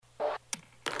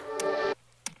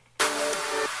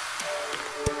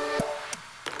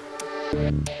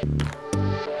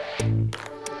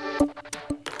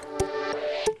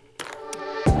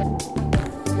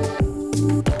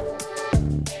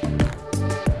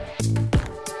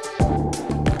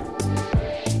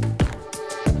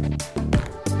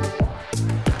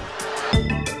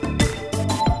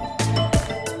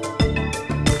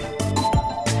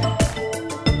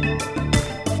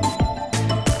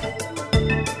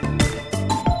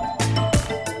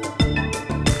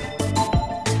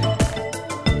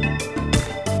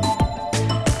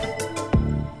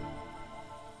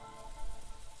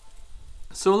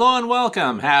So hello and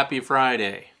welcome. Happy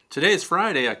Friday. Today is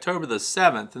Friday, October the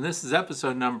 7th, and this is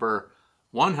episode number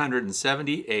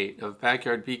 178 of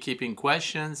Backyard Beekeeping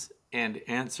Questions and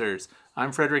Answers.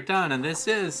 I'm Frederick Dunn, and this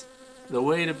is The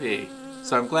Way to Bee.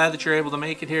 So I'm glad that you're able to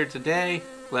make it here today.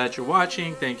 Glad you're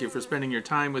watching. Thank you for spending your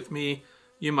time with me.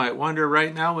 You might wonder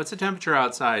right now, what's the temperature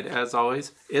outside? As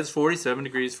always, it's 47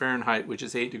 degrees Fahrenheit, which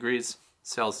is 8 degrees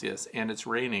Celsius, and it's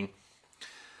raining.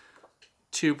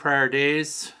 2 prior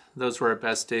days, those were our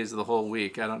best days of the whole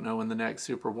week. I don't know when the next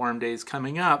super warm day is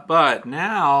coming up, but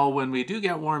now when we do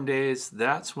get warm days,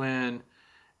 that's when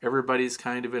everybody's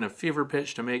kind of in a fever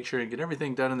pitch to make sure and get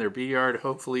everything done in their bee yard.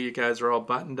 Hopefully you guys are all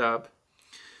buttoned up.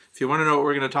 If you want to know what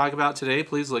we're going to talk about today,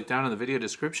 please look down in the video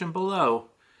description below,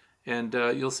 and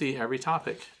you'll see every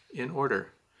topic in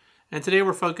order. And today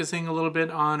we're focusing a little bit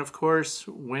on, of course,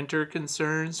 winter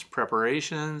concerns,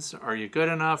 preparations. Are you good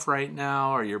enough right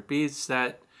now? Are your bees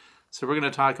set? So we're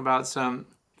going to talk about some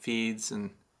feeds and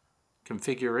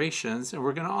configurations, and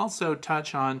we're going to also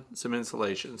touch on some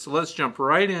insulation. So let's jump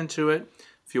right into it.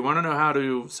 If you want to know how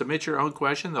to submit your own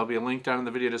question, there'll be a link down in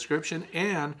the video description,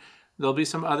 and there'll be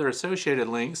some other associated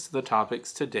links to the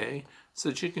topics today so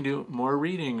that you can do more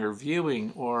reading or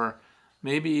viewing or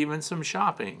maybe even some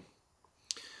shopping.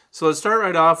 So let's start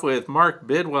right off with Mark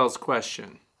Bidwell's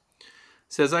question. It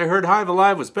says, I heard Hive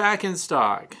Alive was back in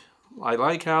stock. I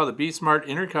like how the Bee Smart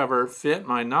inner cover fit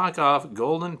my knockoff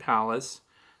Golden Palace,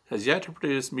 has yet to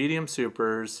produce medium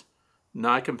supers,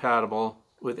 not compatible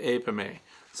with Apame.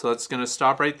 So that's going to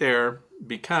stop right there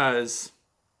because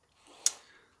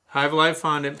Hive Alive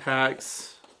fondant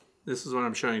packs, this is what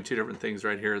I'm showing you, 2 different things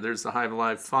right here. There's the Hive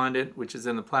Alive fondant, which is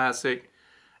in the plastic,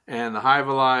 and the Hive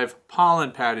Alive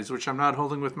pollen patties, which I'm not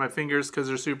holding with my fingers because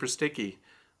they're super sticky.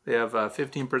 They have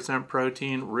 15%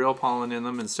 protein, real pollen in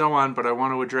them, and so on, but I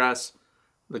want to address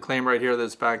the claim right here that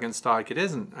it's back in stock. It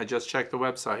isn't. I just checked the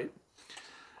website.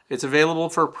 It's available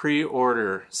for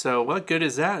pre-order. So what good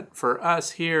is that for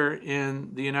us here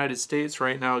in the United States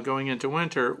right now going into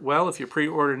winter? Well, if you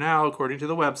pre-order now, according to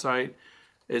the website,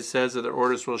 it says that the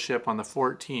orders will ship on the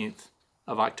 14th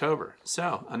of October.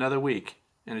 So another week,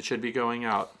 and it should be going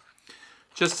out.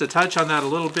 Just to touch on that a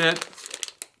little bit,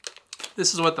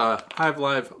 this is what the Hive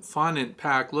Alive fondant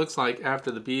pack looks like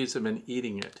after the bees have been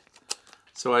eating it.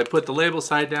 So I put the label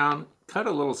side down, cut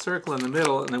a little circle in the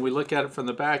middle, and then we look at it from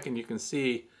the back and you can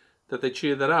see that they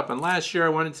chewed that up. And last year I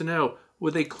wanted to know,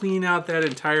 would they clean out that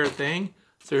entire thing?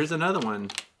 So here's another one.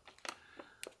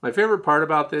 My favorite part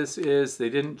about this is they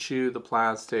didn't chew the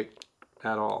plastic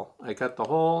at all. I cut the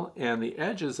hole and the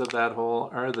edges of that hole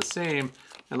are the same.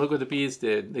 And look what the bees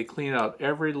did. They cleaned out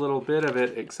every little bit of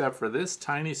it except for this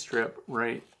tiny strip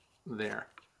right there.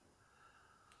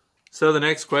 So the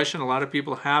next question a lot of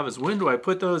people have is, when do I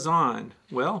put those on?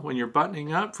 Well, when you're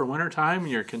buttoning up for wintertime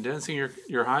and you're condensing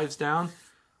your hives down,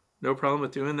 no problem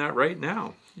with doing that right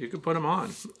now. You can put them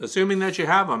on, assuming that you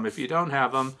have them. If you don't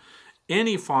have them,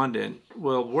 any fondant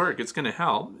will work. It's going to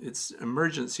help. It's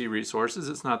emergency resources.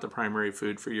 It's not the primary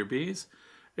food for your bees.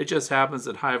 It just happens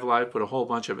that Hive Alive put a whole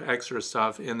bunch of extra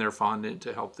stuff in their fondant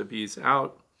to help the bees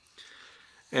out.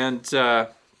 And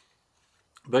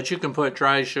but you can put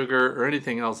dry sugar or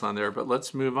anything else on there. But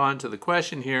let's move on to the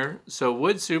question here. So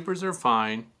wood supers are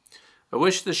fine. I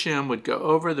wish the shim would go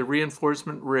over the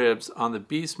reinforcement ribs on the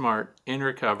Bee Smart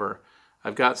inner cover.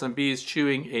 I've got some bees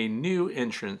chewing a new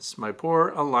entrance. My poor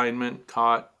alignment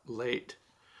caught late.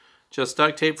 Just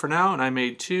duct tape for now, and I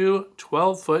made 2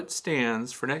 12-foot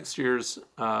stands for next year's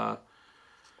hive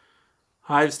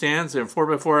stands, and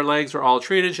 4x4 legs are all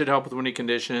treated, should help with windy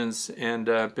conditions, and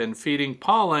been feeding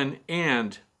pollen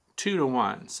and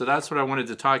 2-to-1. So that's what I wanted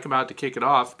to talk about to kick it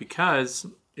off because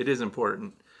it is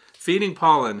important. Feeding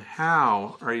pollen,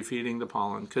 how are you feeding the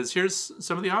pollen? Because here's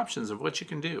some of the options of what you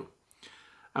can do.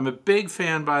 I'm a big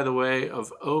fan, by the way,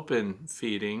 of open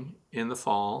feeding in the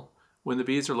fall when the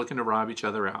bees are looking to rob each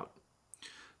other out.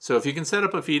 So if you can set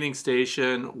up a feeding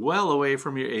station well away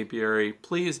from your apiary,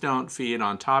 please don't feed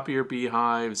on top of your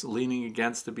beehives, leaning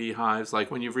against the beehives, like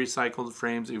when you've recycled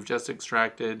frames that you've just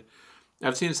extracted.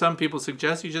 I've seen some people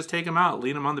suggest you just take them out,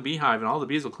 lean them on the beehive, and all the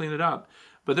bees will clean it up.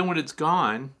 But then when it's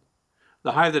gone,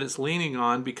 the hive that it's leaning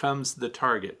on becomes the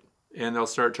target. And they'll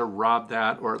start to rob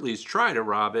that, or at least try to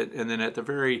rob it. And then at the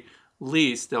very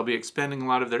least, they'll be expending a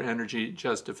lot of their energy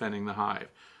just defending the hive.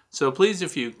 So please,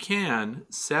 if you can,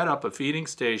 set up a feeding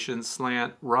station,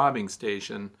 slant robbing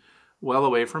station, well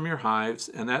away from your hives.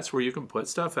 And that's where you can put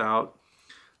stuff out.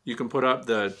 You can put up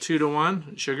the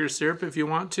 2-to-1 sugar syrup if you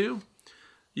want to.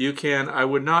 You can, I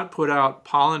would not put out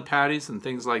pollen patties and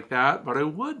things like that, but I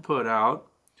would put out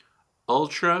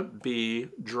Ultra B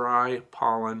dry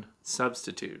pollen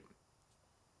substitute.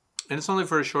 And it's only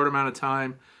for a short amount of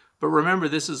time, but remember,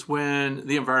 this is when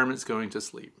the environment's going to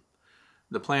sleep.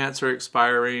 The plants are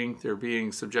expiring, they're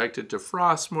being subjected to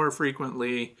frost more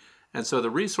frequently, and so the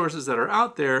resources that are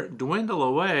out there dwindle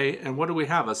away, and what do we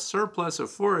have? A surplus of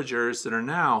foragers that are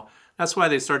now, that's why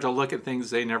they start to look at things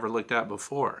they never looked at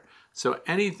before. So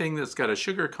anything that's got a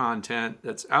sugar content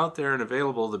that's out there and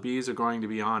available, the bees are going to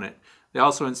be on it. They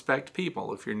also inspect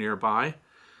people if you're nearby.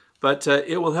 But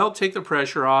it will help take the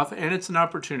pressure off, and it's an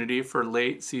opportunity for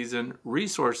late season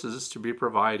resources to be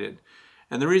provided.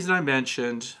 And the reason I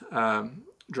mentioned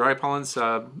Dry Pollen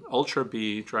Sub, Ultra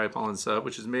B Dry Pollen Sub,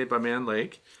 which is made by Man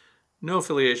Lake, no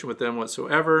affiliation with them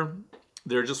whatsoever.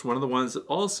 They're just one of the ones that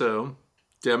also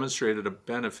demonstrated a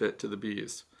benefit to the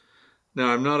bees. Now,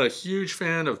 I'm not a huge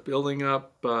fan of building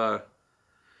up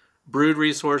brood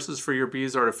resources for your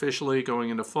bees artificially going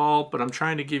into fall, but I'm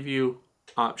trying to give you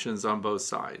options on both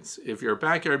sides. If you're a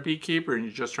backyard beekeeper and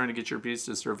you're just trying to get your bees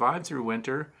to survive through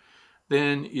winter,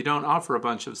 then you don't offer a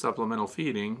bunch of supplemental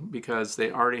feeding because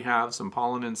they already have some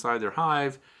pollen inside their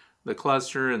hive. The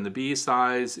cluster and the bee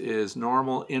size is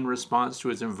normal in response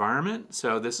to its environment.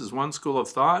 So this is one school of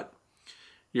thought.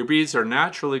 Your bees are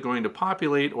naturally going to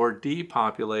populate or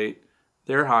depopulate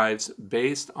their hives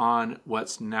based on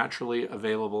what's naturally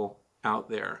available out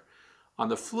there. On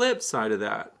the flip side of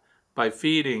that, by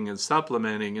feeding and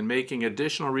supplementing and making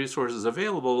additional resources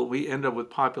available, we end up with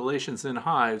populations in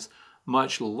hives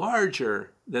much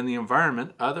larger than the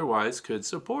environment otherwise could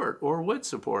support or would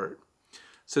support.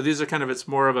 So these are kind of, it's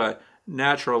more of a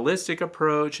naturalistic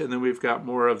approach, and then we've got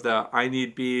more of the I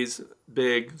need bees,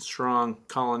 big, strong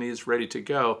colonies ready to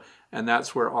go, and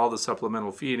that's where all the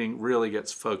supplemental feeding really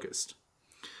gets focused.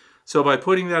 So by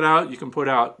putting that out, you can put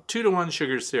out 2-to-1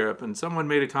 sugar syrup, and someone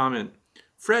made a comment,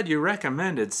 Fred, you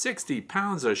recommended 60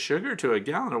 pounds of sugar to a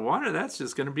gallon of water? That's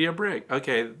just going to be a brick.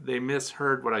 Okay, they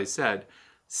misheard what I said.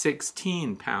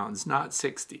 16 pounds, not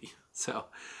 60. So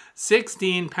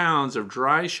 16 pounds of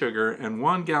dry sugar and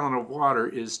 1 gallon of water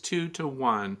is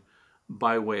 2-to-1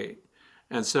 by weight.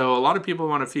 And so a lot of people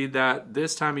want to feed that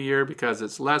this time of year because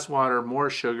it's less water, more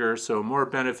sugar, so more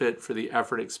benefit for the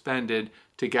effort expended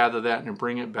to gather that and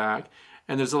bring it back.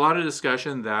 And there's a lot of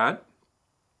discussion that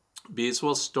bees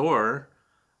will store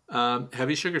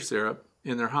heavy sugar syrup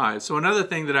in their hives. So another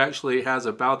thing that actually has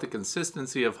about the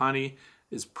consistency of honey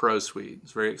is ProSweet.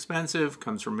 It's very expensive,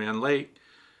 comes from Man Lake.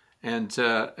 And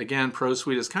again,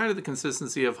 ProSweet is kind of the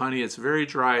consistency of honey. It's very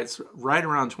dry. It's right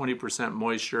around 20%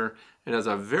 moisture. It has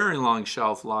a very long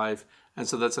shelf life. And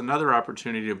so that's another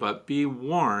opportunity. But be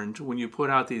warned when you put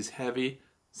out these heavy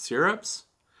syrups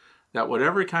that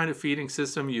whatever kind of feeding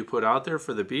system you put out there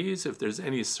for the bees, if there's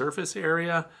any surface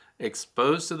area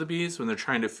exposed to the bees when they're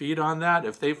trying to feed on that,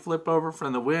 if they flip over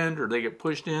from the wind or they get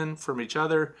pushed in from each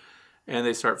other and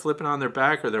they start flipping on their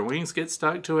back or their wings get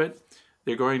stuck to it,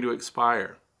 they're going to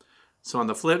expire. So on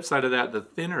the flip side of that, the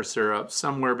thinner syrup,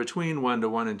 somewhere between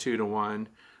 1-to-1 and 2-to-1,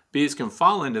 bees can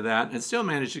fall into that and still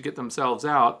manage to get themselves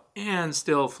out and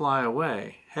still fly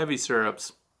away. Heavy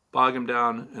syrups, bog them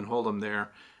down and hold them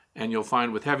there. And you'll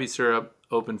find with heavy syrup,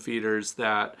 open feeders,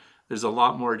 that there's a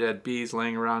lot more dead bees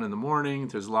laying around in the morning.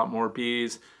 There's a lot more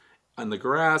bees on the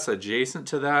grass adjacent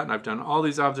to that. And I've done all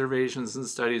these observations and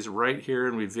studies right here,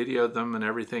 and we videoed them and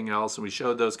everything else, and we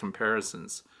showed those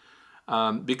comparisons.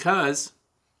 Because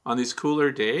on these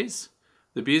cooler days,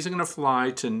 the bees are going to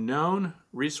fly to known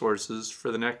resources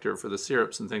for the nectar, for the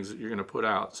syrups and things that you're going to put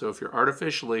out. So if you're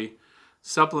artificially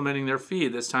supplementing their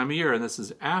feed this time of year, and this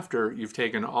is after you've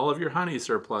taken all of your honey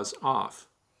surplus off.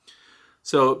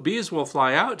 So bees will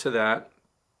fly out to that.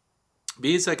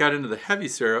 Bees that got into the heavy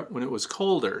syrup when it was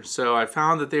colder. So I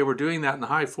found that they were doing that in the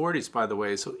high 40s, by the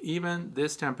way. So even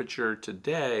this temperature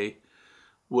today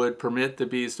would permit the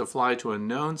bees to fly to a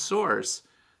known source,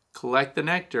 collect the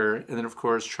nectar, and then of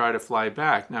course try to fly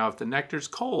back. Now if the nectar's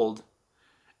cold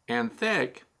and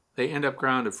thick, they end up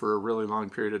grounded for a really long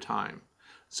period of time.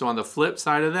 So on the flip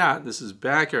side of that, this is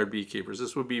backyard beekeepers.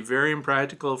 This would be very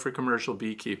impractical for commercial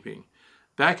beekeeping.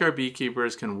 Backyard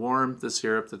beekeepers can warm the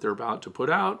syrup that they're about to put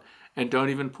out, and don't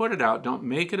even put it out. Don't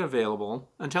make it available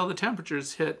until the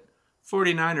temperatures hit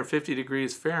 49 or 50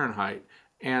 degrees Fahrenheit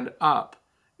and up.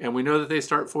 And we know that they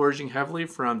start foraging heavily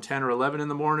from 10 or 11 in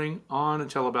the morning on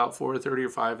until about 4:30 or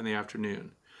 5 in the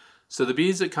afternoon. So the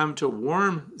bees that come to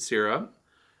warm syrup,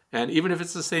 and even if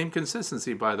it's the same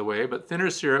consistency, by the way, but thinner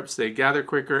syrups, they gather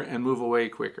quicker and move away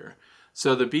quicker.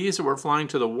 So the bees that were flying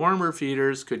to the warmer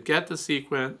feeders could get the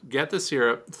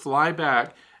syrup, fly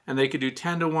back, and they could do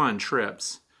 10-to-1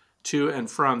 trips to and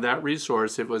from that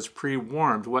resource. If it was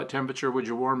pre-warmed, what temperature would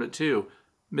you warm it to?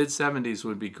 Mid-70s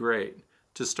would be great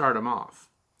to start them off.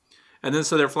 And then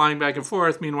so they're flying back and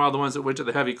forth. Meanwhile, the ones that went to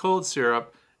the heavy cold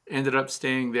syrup ended up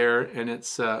staying there, and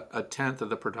it's a tenth of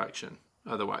the production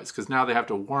otherwise, because now they have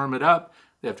to warm it up.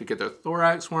 They have to get their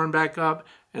thorax warmed back up,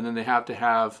 and then they have to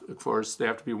have, of course, they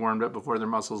have to be warmed up before their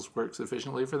muscles work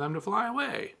sufficiently for them to fly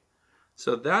away.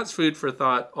 So that's food for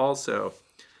thought also.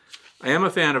 I am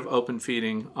a fan of open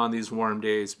feeding on these warm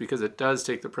days because it does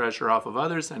take the pressure off of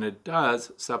others and it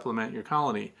does supplement your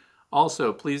colony.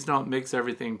 Also, please don't mix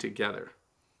everything together.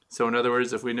 So in other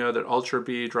words, if we know that Ultra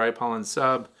Bee Dry Pollen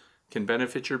Sub can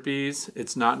benefit your bees,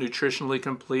 it's not nutritionally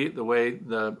complete the way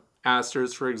the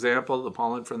asters, for example, the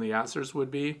pollen from the asters would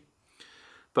be.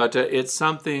 But it's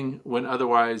something when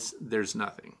otherwise there's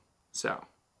nothing. So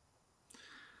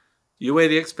you weigh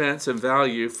the expense and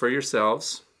value for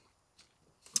yourselves.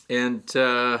 And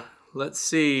let's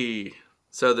see.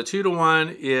 So the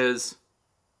 2-to-1 is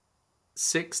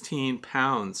 16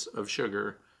 pounds of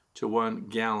sugar to 1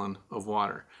 gallon of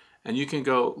water. And you can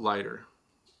go lighter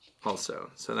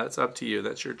also. So that's up to you.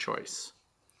 That's your choice.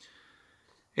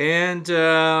 And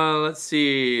let's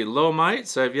see. Low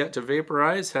mites, I've yet to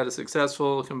vaporize. Had a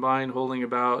successful combined holding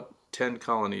about 10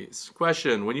 colonies.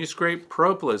 Question, when you scrape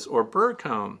propolis or burr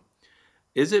comb,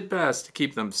 is it best to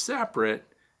keep them separate?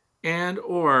 And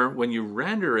or when you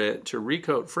render it to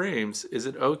recoat frames, is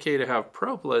it okay to have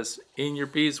propolis in your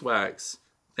beeswax?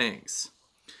 Thanks.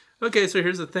 Okay, so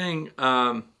here's the thing.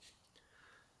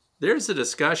 There's a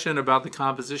discussion about the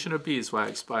composition of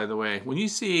beeswax, by the way. When you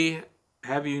see,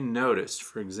 have you noticed,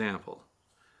 for example,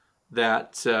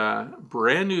 that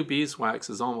brand new beeswax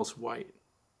is almost white?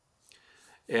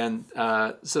 And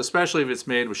so especially if it's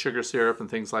made with sugar syrup and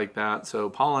things like that. So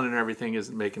pollen and everything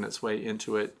isn't making its way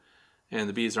into it, and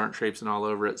the bees aren't traipsing all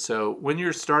over it. So when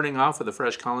you're starting off with a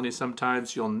fresh colony,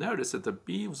 sometimes you'll notice that the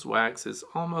beeswax is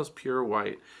almost pure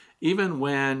white. Even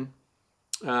when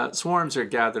swarms are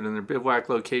gathered in their bivouac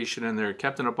location and they're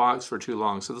kept in a box for too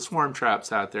long. So the swarm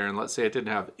trap's out there, and let's say it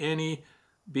didn't have any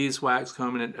beeswax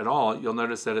comb in it at all, you'll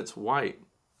notice that it's white.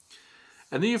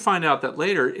 And then you find out that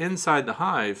later inside the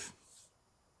hive,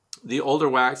 the older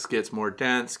wax gets more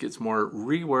dense, gets more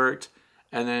reworked,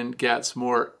 and then gets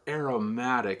more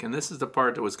aromatic. And this is the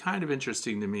part that was kind of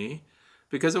interesting to me,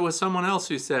 because it was someone else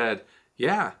who said,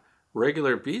 yeah,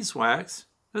 regular beeswax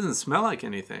doesn't smell like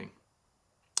anything.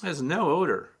 It has no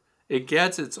odor. It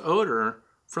gets its odor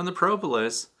from the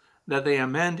propolis that they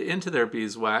amend into their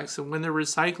beeswax and when they're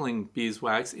recycling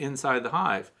beeswax inside the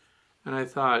hive. And I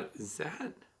thought, is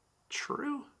that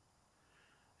true?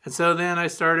 And so then I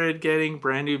started getting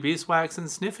brand new beeswax and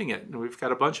sniffing it. And we've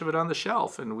got a bunch of it on the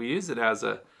shelf, and we use it as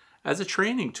a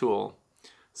training tool.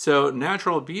 So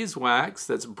natural beeswax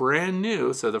that's brand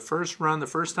new. So the first run, the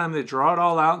first time they draw it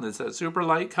all out, and it's that super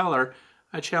light color,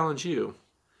 I challenge you.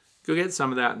 Go get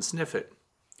some of that and sniff it.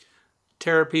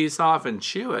 Tear a piece off and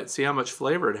chew it. See how much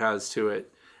flavor it has to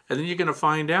it. And then you're going to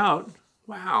find out,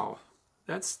 wow,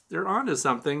 they're onto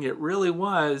something. It really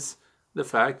was the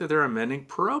fact that they're amending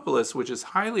propolis, which is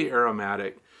highly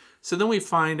aromatic. So then we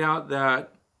find out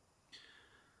that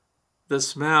the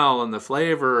smell and the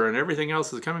flavor and everything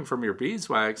else is coming from your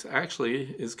beeswax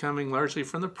actually is coming largely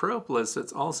from the propolis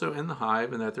that's also in the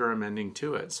hive and that they're amending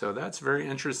to it. So that's very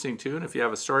interesting too. And if you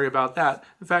have a story about that,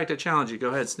 in fact, I challenge you, go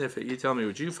ahead, sniff it. You tell me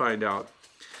what you find out.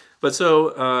 But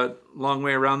so, long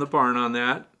way around the barn on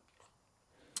that.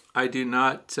 I do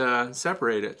not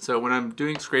separate it. So when I'm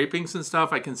doing scrapings and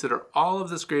stuff, I consider all of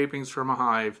the scrapings from a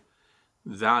hive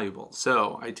valuable.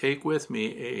 So I take with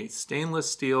me a stainless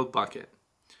steel bucket.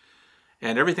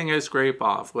 And everything I scrape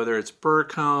off, whether it's burr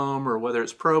comb or whether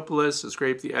it's propolis, to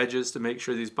scrape the edges to make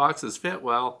sure these boxes fit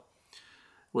well,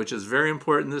 which is very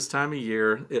important this time of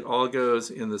year, it all goes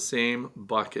in the same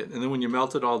bucket. And then when you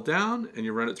melt it all down and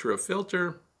you run it through a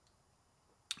filter,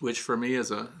 which for me is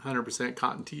a 100%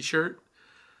 cotton t-shirt,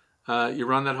 you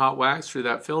run that hot wax through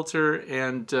that filter,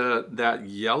 and that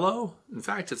yellow, in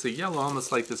fact, it's a yellow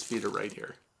almost like this feeder right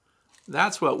here.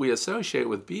 That's what we associate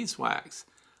with beeswax,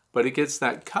 but it gets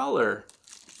that color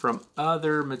from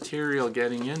other material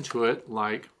getting into it,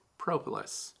 like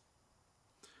propolis.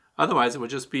 Otherwise, it would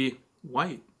just be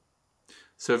white.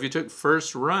 So if you took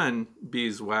first run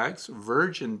beeswax,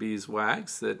 virgin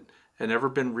beeswax that had never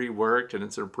been reworked and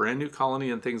it's a brand new colony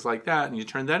and things like that, and you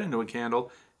turn that into a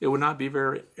candle, it would not be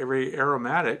very, very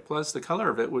aromatic. Plus the color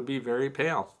of it would be very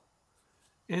pale.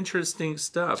 Interesting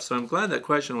stuff. So I'm glad that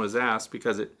question was asked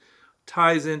because it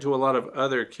ties into a lot of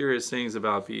other curious things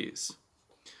about bees.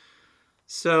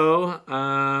 So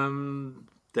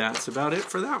that's about it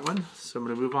for that one. So I'm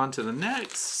going to move on to the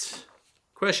next.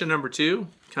 Question number 2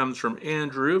 comes from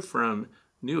Andrew from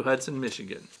New Hudson,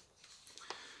 Michigan.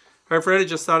 All right, Fred, I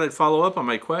just thought I'd follow up on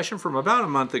my question from about a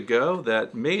month ago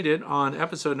that made it on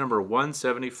episode number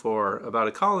 174 about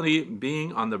a colony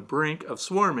being on the brink of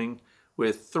swarming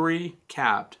with 3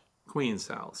 capped queen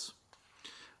cells.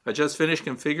 I just finished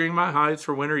configuring my hives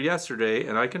for winter yesterday,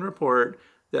 and I can report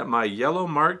that my yellow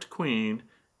marked queen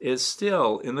is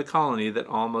still in the colony that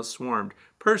almost swarmed.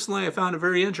 Personally, I found it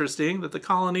very interesting that the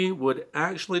colony would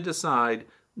actually decide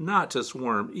not to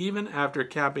swarm even after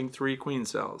capping 3 queen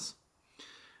cells.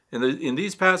 In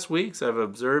these past weeks, I've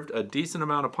observed a decent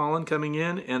amount of pollen coming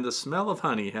in, and the smell of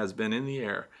honey has been in the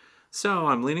air. So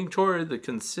I'm leaning toward the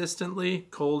consistently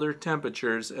colder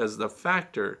temperatures as the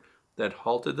factor that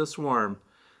halted the swarm.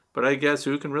 But I guess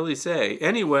who can really say?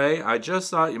 Anyway, I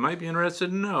just thought you might be interested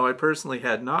to know I personally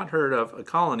had not heard of a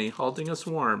colony halting a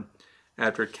swarm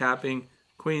after capping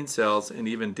queen cells and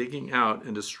even digging out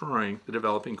and destroying the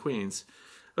developing queens.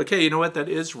 Okay, you know what? That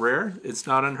is rare. It's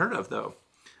not unheard of, though.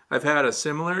 I've had a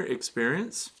similar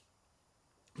experience.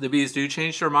 The bees do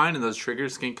change their mind, and those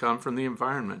triggers can come from the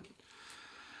environment.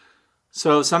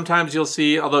 So sometimes you'll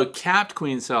see, although capped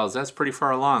queen cells, that's pretty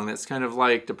far along. That's kind of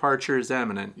like departure is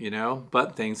imminent,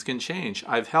 but things can change.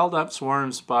 I've held up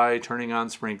swarms by turning on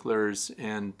sprinklers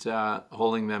and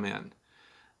holding them in.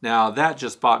 Now, that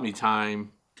just bought me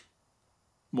time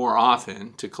more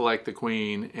often to collect the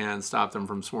queen and stop them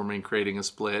from swarming, creating a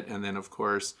split. And then, of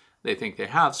course, they think they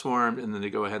have swarmed, and then they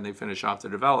go ahead and they finish off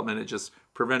their development. It just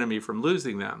prevented me from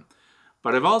losing them.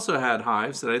 But I've also had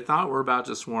hives that I thought were about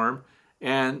to swarm,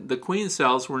 and the queen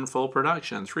cells were in full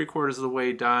production, 3/4 of the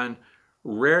way done.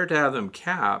 Rare to have them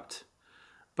capped,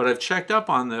 but I've checked up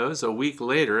on those a week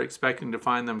later, expecting to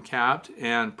find them capped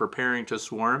and preparing to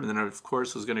swarm. And then, of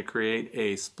course, was going to create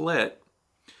a split.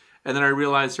 And then I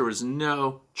realized there was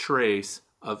no trace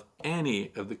of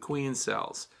any of the queen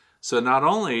cells. So not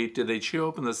only did they chew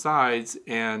open the sides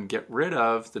and get rid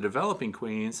of the developing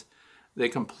queens, they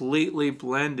completely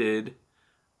blended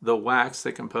the wax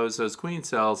that composed those queen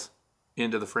cells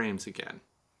into the frames again.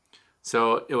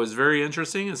 So it was very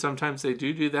interesting, and sometimes they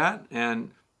do that,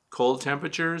 and cold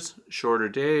temperatures, shorter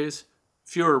days,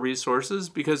 fewer resources,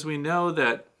 because we know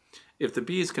that if the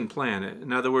bees can plan it,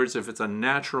 in other words, if it's a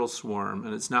natural swarm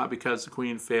and it's not because the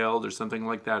queen failed or something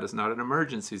like that, it's not an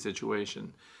emergency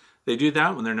situation. They do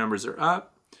that when their numbers are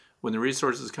up, when the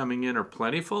resources coming in are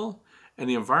plentiful, and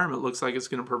the environment looks like it's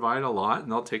going to provide a lot,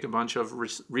 and they'll take a bunch of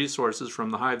resources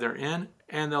from the hive they're in,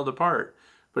 and they'll depart.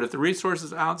 But if the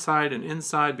resources outside and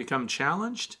inside become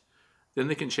challenged, then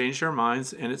they can change their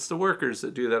minds, and it's the workers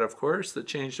that do that, of course, that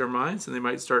change their minds, and they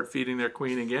might start feeding their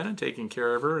queen again and taking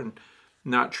care of her and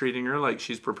not treating her like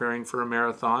she's preparing for a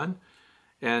marathon.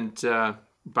 And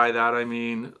by that I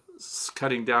mean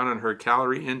cutting down on her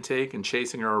calorie intake and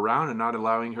chasing her around and not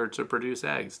allowing her to produce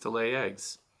eggs, to lay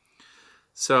eggs.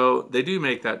 So they do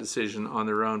make that decision on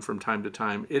their own from time to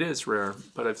time. It is rare,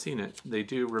 but I've seen it. They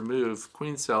do remove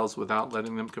queen cells without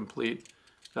letting them complete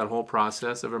that whole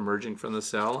process of emerging from the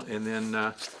cell and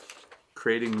then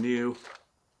creating new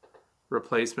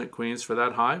replacement queens for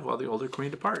that hive while the older queen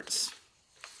departs.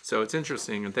 So it's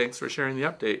interesting, and thanks for sharing the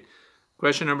update.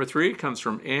 Question number 3 comes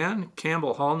from Ann,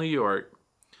 Campbell Hall, New York.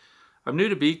 I'm new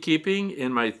to beekeeping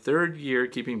in my 3rd year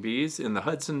keeping bees in the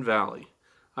Hudson Valley.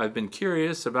 I've been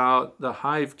curious about the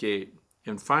hive gate,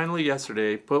 and finally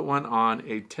yesterday put one on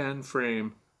a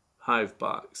 10-frame hive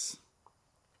box.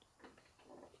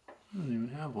 I don't even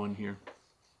have one here.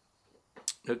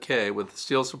 Okay, with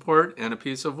steel support and a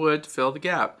piece of wood to fill the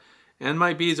gap. And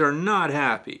my bees are not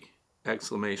happy!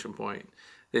 Exclamation point.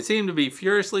 They seem to be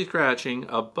furiously scratching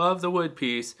above the wood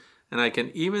piece, and I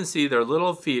can even see their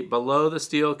little feet below the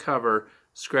steel cover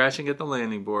scratching at the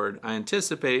landing board. I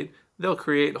anticipate they'll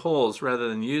create holes rather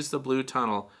than use the blue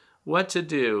tunnel. What to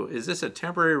do? Is this a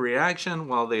temporary reaction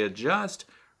while they adjust?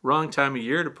 Wrong time of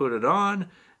year to put it on?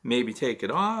 Maybe take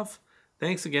it off?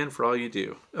 Thanks again for all you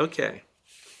do. Okay,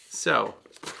 so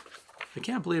I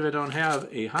can't believe I don't have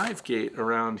a hive gate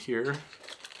around here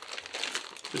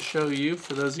to show you.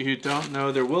 For those of you who don't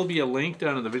know, there will be a link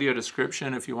down in the video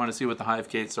description if you want to see what the hive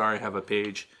gates are. I have a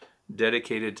page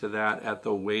dedicated to that at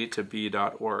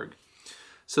thewaytobee.org.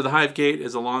 So the hive gate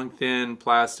is a long, thin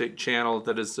plastic channel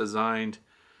that is designed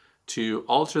to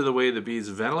alter the way the bees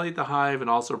ventilate the hive and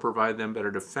also provide them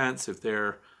better defense if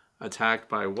they're attacked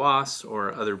by wasps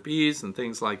or other bees and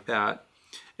things like that.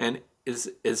 And this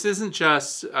isn't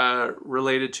just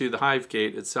related to the hive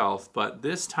gate itself, but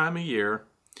this time of year,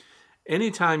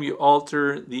 anytime you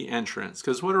alter the entrance,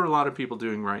 because what are a lot of people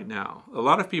doing right now? A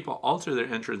lot of people alter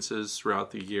their entrances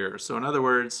throughout the year. So in other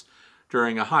words,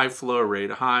 during a high flow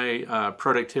rate, a high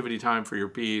productivity time for your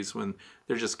bees, when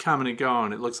they're just coming and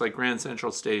going, it looks like Grand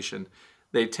Central Station,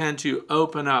 they tend to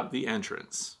open up the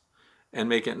entrance and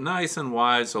make it nice and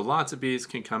wide so lots of bees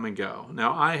can come and go.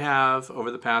 Now, I have, over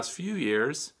the past few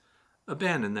years,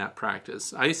 abandoned that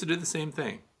practice. I used to do the same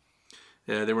thing.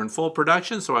 They were in full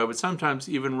production, so I would sometimes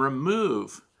even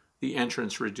remove the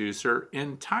entrance reducer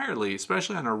entirely,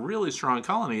 especially on a really strong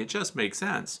colony. It just makes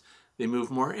sense. They move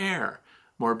more air.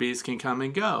 More bees can come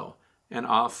and go, and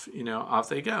off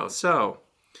they go. So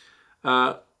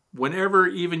whenever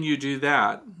even you do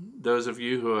that, those of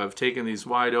you who have taken these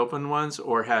wide open ones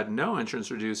or had no entrance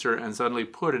reducer and suddenly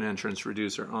put an entrance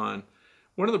reducer on,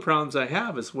 one of the problems I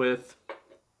have is with,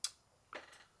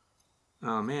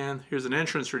 oh man, here's an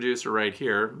entrance reducer right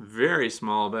here, very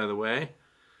small by the way,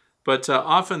 but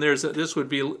often this would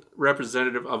be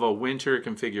representative of a winter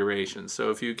configuration. So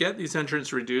if you get these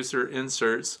entrance reducer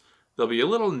inserts, there'll be a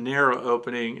little narrow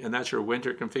opening, and that's your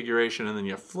winter configuration, and then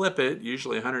you flip it,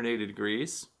 usually 180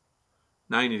 degrees,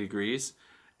 90 degrees,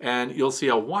 and you'll see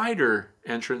a wider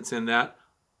entrance in that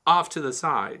off to the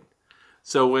side.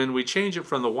 So when we change it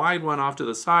from the wide one off to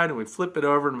the side and we flip it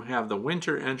over and we have the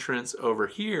winter entrance over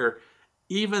here,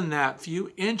 even that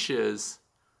few inches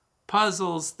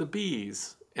puzzles the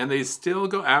bees, and they still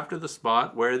go after the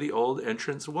spot where the old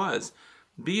entrance was.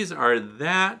 Bees are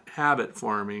that habit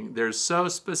forming. They're so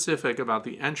specific about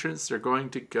the entrance they're going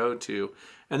to go to.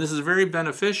 And this is very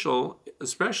beneficial,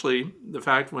 especially the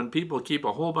fact when people keep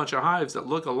a whole bunch of hives that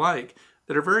look alike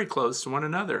that are very close to one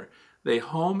another. They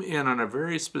home in on a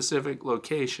very specific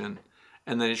location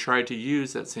and they try to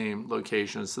use that same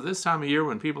location. So this time of year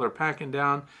when people are packing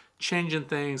down, changing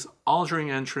things, altering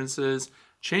entrances,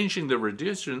 changing the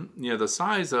reduction, the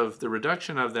size of the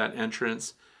reduction of that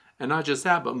entrance, and not just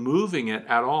that, but moving it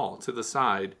at all to the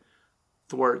side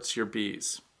thwarts your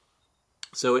bees.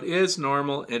 So it is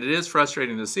normal, and it is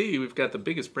frustrating to see. We've got the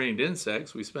biggest brained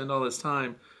insects. We spend all this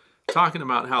time talking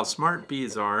about how smart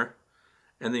bees are,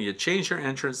 and then you change their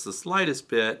entrance the slightest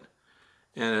bit,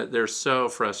 and they're so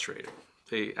frustrated.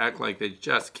 They act like they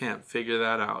just can't figure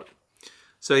that out.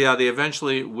 So yeah, they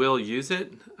eventually will use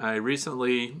it. I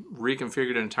recently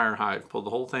reconfigured an entire hive, pulled the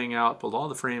whole thing out, pulled all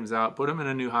the frames out, put them in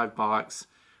a new hive box.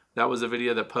 That was a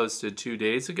video that posted 2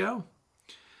 days ago.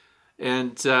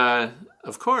 And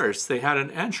of course, they had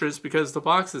an entrance because the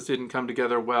boxes didn't come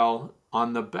together well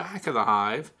on the back of the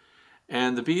hive.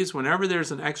 And the bees, whenever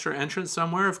there's an extra entrance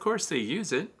somewhere, of course they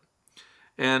use it.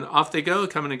 And off they go,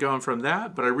 coming and going from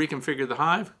that. But I reconfigured the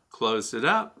hive, closed it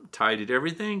up, tidied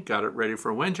everything, got it ready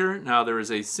for winter. Now there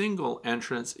is a single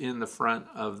entrance in the front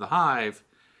of the hive.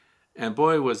 And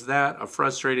boy, was that a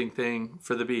frustrating thing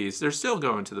for the bees. They're still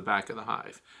going to the back of the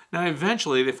hive. Now,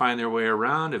 eventually, they find their way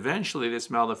around. Eventually, they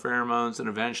smell the pheromones, and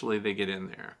eventually, they get in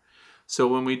there. So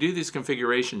when we do these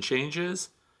configuration changes,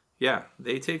 yeah,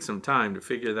 they take some time to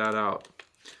figure that out.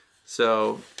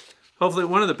 So hopefully,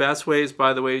 one of the best ways,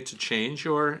 by the way, to change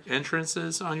your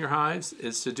entrances on your hives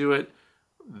is to do it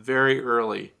very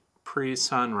early,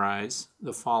 pre-sunrise,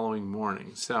 the following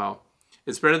morning. So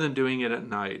it's better than doing it at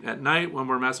night. At night, when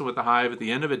we're messing with the hive at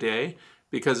the end of a day,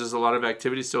 because there's a lot of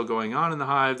activity still going on in the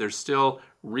hive, there's still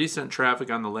recent traffic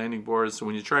on the landing boards, so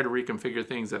when you try to reconfigure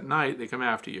things at night, they come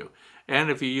after you. And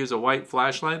if you use a white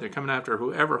flashlight, they're coming after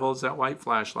whoever holds that white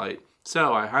flashlight.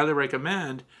 So I highly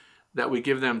recommend that we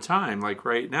give them time. Like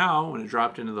right now, when it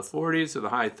dropped into the 40s or the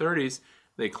high 30s,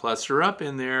 they cluster up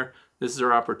in there. This is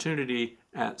our opportunity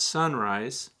at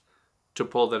sunrise to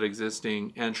pull that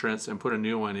existing entrance and put a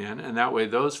new one in. And that way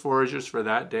those foragers for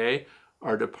that day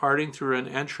are departing through an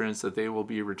entrance that they will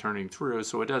be returning through.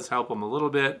 So it does help them a little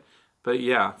bit. But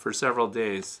yeah, for several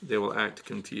days, they will act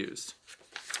confused.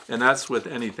 And that's with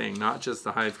anything, not just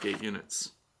the hive gate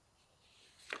units.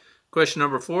 Question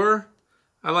number 4.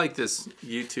 I like this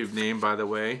YouTube name, by the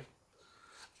way.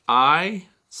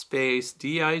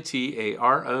 I-DITAROD.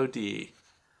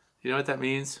 You know what that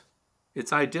means?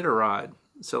 It's Iditarod.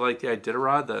 So like the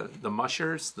Iditarod, the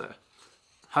mushers, the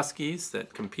huskies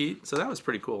that compete. So that was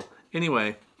pretty cool.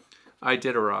 Anyway,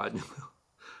 Iditarod.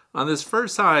 On this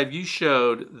first hive, you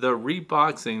showed the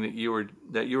reboxing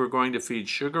that you were going to feed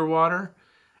sugar water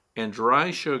and dry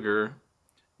sugar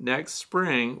next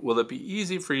spring. Will it be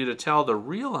easy for you to tell the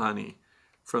real honey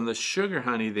from the sugar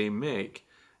honey they make?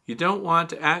 You don't want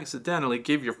to accidentally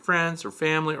give your friends or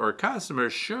family or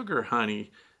customers sugar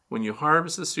honey when you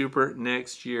harvest the super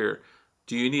next year.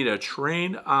 Do you need a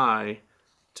trained eye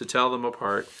to tell them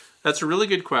apart? That's a really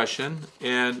good question,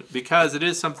 and because it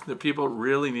is something that people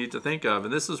really need to think of,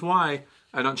 and this is why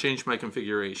I don't change my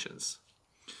configurations.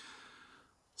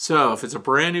 So if it's a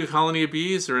brand new colony of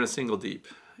bees, they're in a single deep.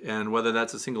 And whether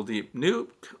that's a single deep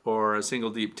nuke or a single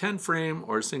deep 10 frame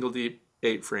or a single deep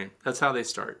 8 frame, that's how they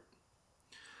start.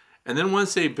 And then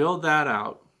once they build that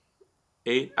out,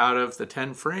 8 out of the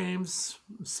 10 frames,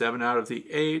 7 out of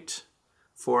the 8,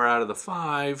 4 out of the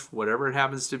 5, whatever it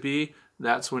happens to be,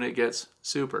 that's when it gets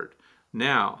supered.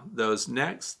 Now, those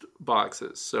next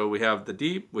boxes, so we have the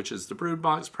deep, which is the brood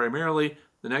box primarily.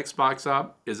 The next box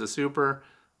up is a super,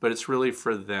 but it's really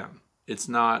for them. It's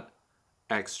not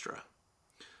extra.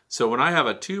 So when I have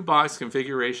a 2-box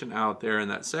configuration out there and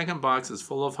that second box is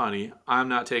full of honey, I'm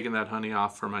not taking that honey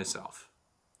off for myself.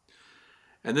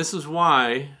 And this is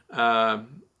why I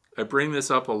bring this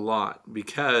up a lot,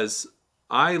 because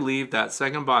I leave that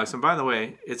second box. And by the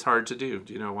way, it's hard to do.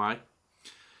 Do you know why?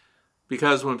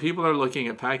 Because when people are looking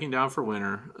at packing down for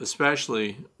winter,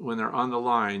 especially when they're on the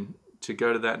line to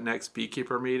go to that next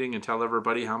beekeeper meeting and tell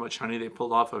everybody how much honey they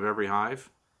pulled off of every hive,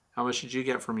 how much did you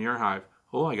get from your hive?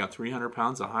 Oh, I got 300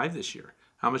 pounds of hive this year.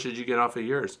 How much did you get off of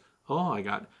yours? Oh, I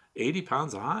got 80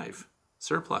 pounds of hive,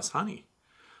 surplus honey.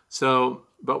 So,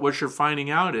 but what you're finding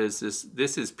out is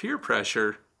this is peer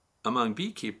pressure among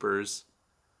beekeepers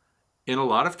in a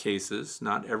lot of cases.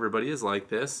 Not everybody is like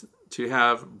this, to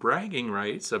have bragging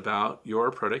rights about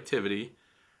your productivity.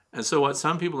 And so what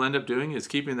some people end up doing is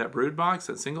keeping that brood box,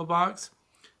 that single box,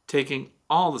 taking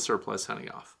all the surplus honey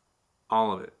off,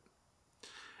 all of it.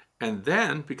 And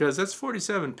then, because that's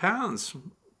 47 pounds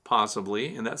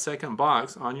possibly in that second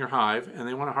box on your hive, and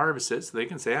they want to harvest it so they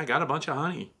can say, I got a bunch of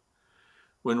honey.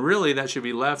 When really that should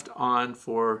be left on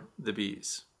for the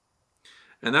bees.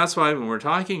 And that's why when we're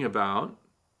talking about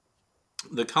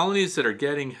the colonies that are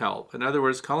getting help, in other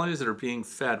words, colonies that are being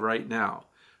fed right now,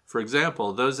 for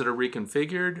example, those that are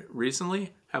reconfigured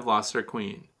recently have lost their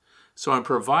queen. So I'm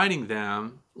providing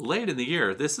them late in the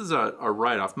year. This is a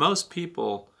write-off. Most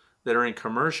people that are in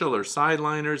commercial or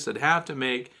sideliners that have to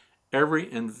make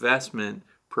every investment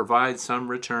provide some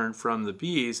return from the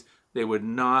bees, they would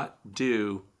not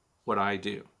do what I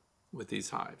do with these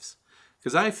hives.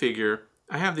 Because I figure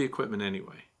I have the equipment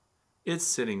anyway. It's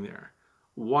sitting there.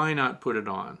 Why not put it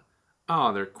on?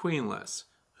 Oh, they're queenless.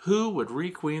 Who would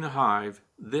requeen a hive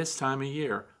this time of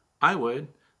year? I would,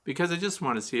 because I just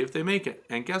want to see if they make it.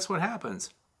 And guess what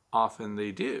happens? Often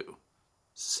they do.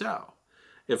 So,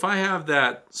 if I have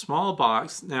that small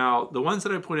box, now the ones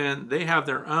that I put in, they have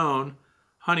their own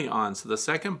honey on. So the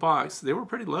second box, they were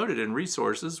pretty loaded in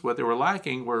resources. What they were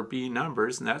lacking were bee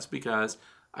numbers, and that's because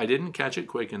I didn't catch it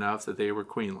quick enough that they were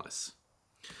queenless.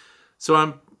 So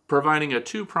I'm providing a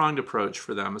 2-pronged approach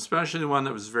for them, especially one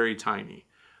that was very tiny.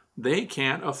 They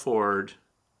can't afford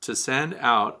to send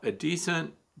out a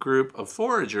decent group of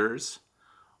foragers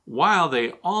while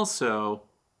they also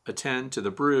attend to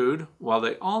the brood, while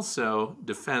they also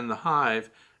defend the hive,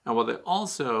 and while they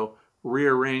also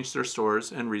rearrange their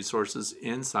stores and resources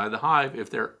inside the hive if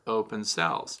they're open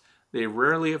cells. They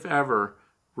rarely, if ever,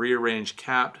 rearrange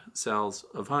capped cells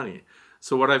of honey.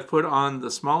 So what I've put on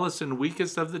the smallest and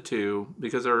weakest of the two,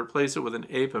 because I replace it with an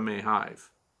Apame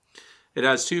hive. It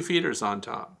has 2 feeders on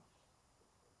top.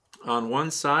 On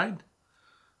one side,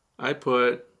 I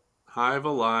put Hive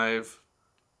Alive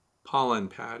pollen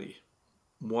patty.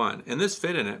 1. And this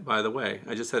fit in it, by the way.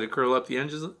 I just had to curl up the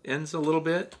ends a little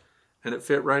bit, and it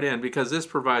fit right in, because this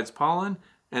provides pollen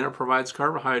and it provides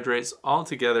carbohydrates all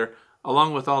together,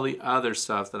 along with all the other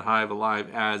stuff that Hive Alive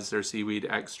adds, their seaweed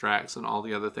extracts and all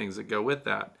the other things that go with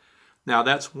that. Now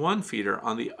that's one feeder.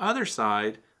 On the other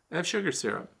side, I have sugar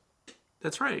syrup.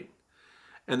 That's right.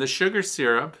 And the sugar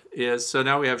syrup is, so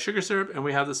now we have sugar syrup and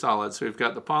we have the solids. So we've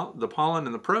got the pollen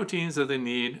and the proteins that they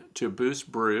need to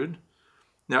boost brood.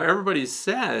 Now everybody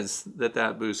says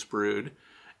that boosts brood.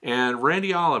 And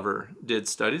Randy Oliver did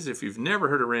studies. If you've never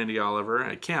heard of Randy Oliver,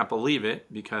 I can't believe it,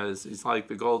 because he's like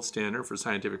the gold standard for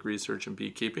scientific research in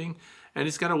beekeeping. And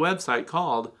he's got a website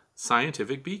called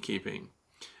Scientific Beekeeping.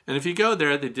 And if you go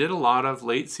there, they did a lot of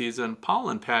late season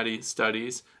pollen patty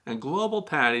studies, and global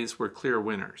patties were clear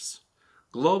winners.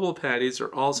 Global patties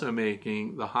are also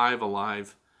making the Hive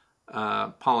Alive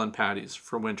pollen patties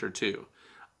for winter too.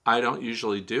 I don't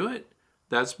usually do it.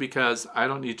 That's because I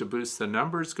don't need to boost the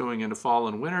numbers going into fall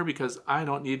and winter, because I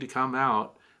don't need to come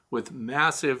out with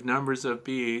massive numbers of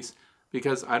bees,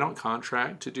 because I don't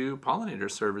contract to do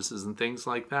pollinator services and things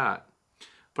like that.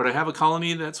 But I have a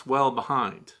colony that's well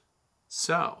behind.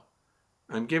 So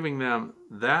I'm giving them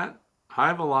that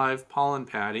Hive Alive pollen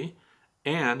patty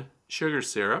and sugar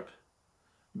syrup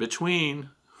between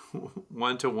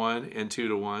 1-to-1 and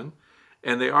 2-to-1,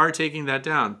 and they are taking that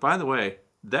down. By the way,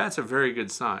 that's a very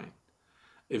good sign.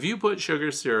 If you put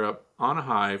sugar syrup on a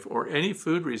hive or any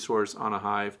food resource on a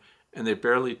hive and they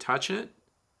barely touch it,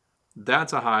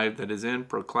 that's a hive that is in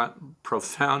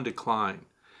profound decline.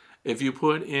 If you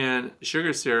put in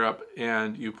sugar syrup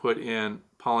and you put in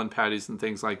pollen patties and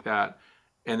things like that,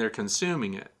 and they're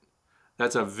consuming it,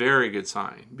 that's a very good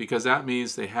sign, because that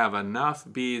means they have enough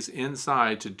bees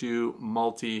inside to do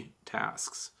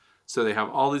multitasks. So they have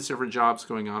all these different jobs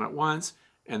going on at once,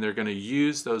 and they're going to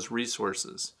use those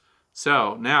resources.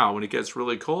 So now when it gets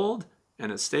really cold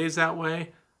and it stays that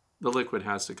way, the liquid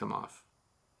has to come off.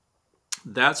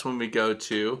 That's when we go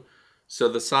to, so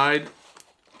the side,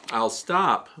 I'll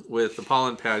stop with the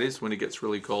pollen patties when it gets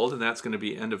really cold, and that's going to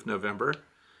be end of November.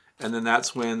 And then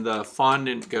that's when the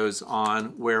fondant goes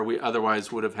on, where we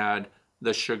otherwise would have had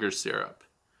the sugar syrup.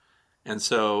 And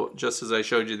so just as I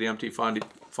showed you the empty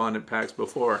fondant packs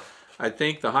before, I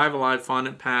think the Hive Alive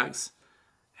fondant packs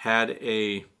had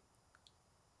a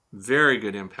very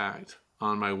good impact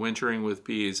on my wintering with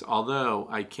bees, although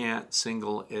I can't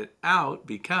single it out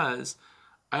because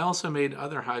I also made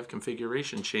other hive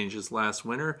configuration changes last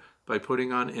winter by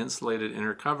putting on insulated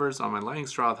inner covers on my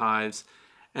Langstroth hives.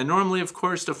 And normally, of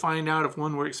course, to find out if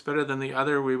one works better than the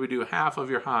other, we would do half of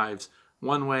your hives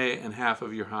one way and half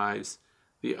of your hives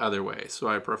the other way. So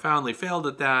I profoundly failed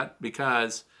at that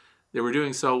because they were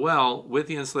doing so well with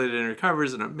the insulated inner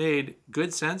covers, and it made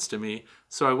good sense to me.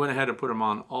 So I went ahead and put them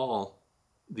on all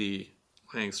the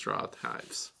Langstroth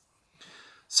hives.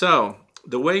 So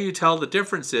the way you tell the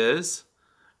difference is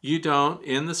you don't,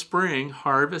 in the spring,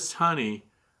 harvest honey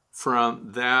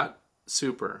from that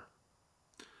super.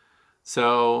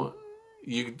 So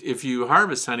if you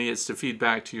harvest honey, it's to feed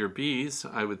back to your bees,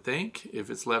 I would think, if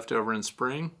it's left over in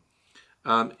spring,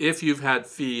 if you've had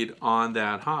feed on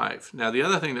that hive. Now, the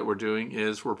other thing that we're doing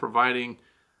is we're providing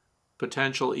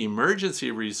potential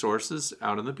emergency resources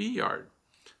out in the bee yard.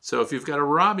 So if you've got a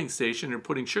robbing station and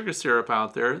putting sugar syrup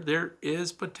out there, there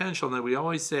is potential. That we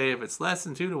always say if it's less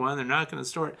than 2-to-1, they're not going to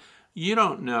store it. You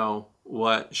don't know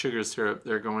what sugar syrup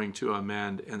they're going to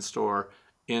amend and store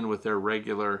in with their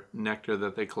regular nectar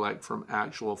that they collect from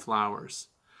actual flowers.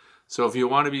 So if you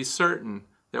want to be certain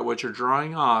that what you're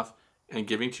drawing off and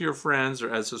giving to your friends,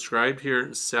 or as described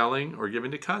here, selling or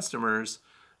giving to customers,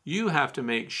 you have to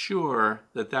make sure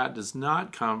that that does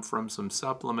not come from some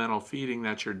supplemental feeding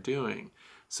that you're doing.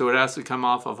 So it has to come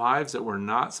off of hives that were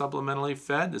not supplementally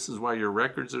fed. This is why your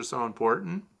records are so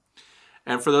important.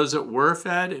 And for those that were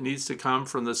fed, it needs to come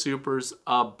from the supers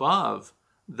above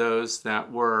those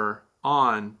that were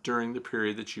on during the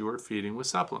period that you were feeding with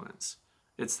supplements.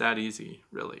 It's that easy,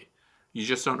 really. You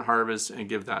just don't harvest and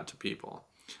give that to people.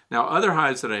 Now, other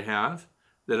hives that I have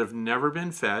that have never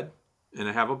been fed, and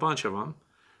I have a bunch of them,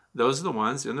 those are the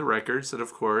ones in the records that,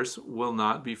 of course, will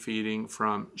not be feeding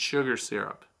from sugar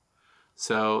syrup.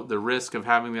 So the risk of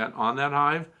having that on that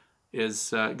hive is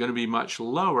going to be much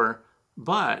lower,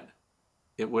 but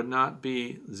it would not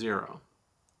be zero.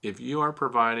 If you are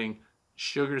providing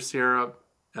sugar syrup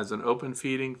as an open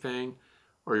feeding thing,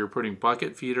 or you're putting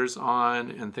bucket feeders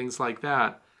on and things like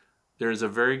that, there's a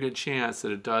very good chance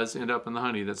that it does end up in the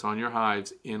honey that's on your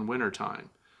hives in wintertime.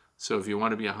 So if you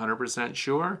want to be 100%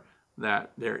 sure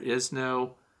that there is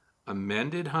no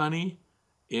amended honey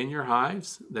in your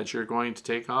hives that you're going to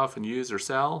take off and use or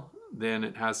sell, then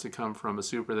it has to come from a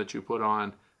super that you put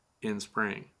on in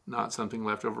spring, not something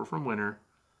left over from winter.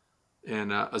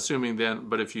 And assuming then,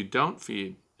 but if you don't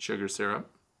feed sugar syrup,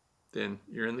 then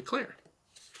you're in the clear.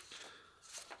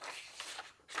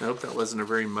 I hope that wasn't a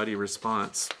very muddy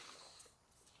response.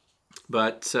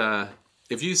 But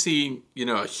if you see,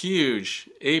 a huge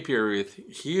apiary with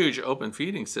huge open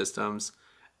feeding systems,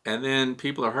 and then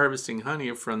people are harvesting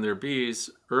honey from their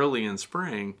bees early in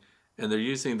spring, and they're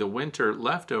using the winter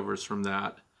leftovers from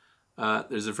that,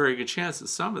 there's a very good chance that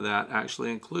some of that actually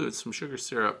includes some sugar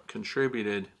syrup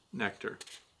contributed nectar.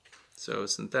 So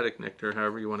synthetic nectar,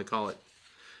 however you want to call it.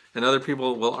 And other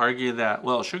people will argue that,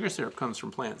 well, sugar syrup comes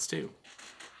from plants too.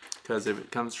 Because if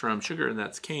it comes from sugar, and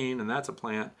that's cane, and that's a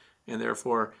plant, and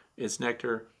therefore it's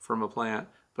nectar from a plant,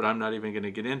 but I'm not even going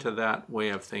to get into that way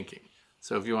of thinking.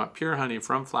 So if you want pure honey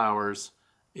from flowers,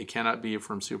 it cannot be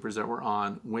from supers that were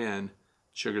on when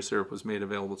sugar syrup was made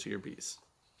available to your bees.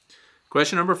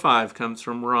 Question number 5 comes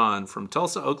from Ron from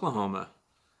Tulsa, Oklahoma.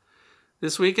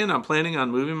 This weekend, I'm planning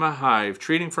on moving my hive,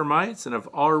 treating for mites, and have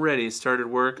already started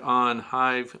work on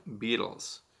hive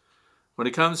beetles. When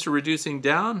it comes to reducing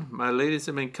down, my ladies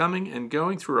have been coming and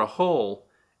going through a hole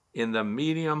in the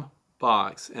medium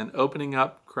box and opening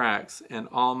up cracks and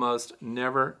almost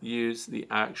never use the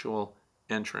actual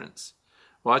entrance.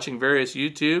 Watching various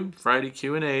YouTube Friday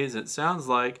Q&As, it sounds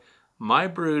like my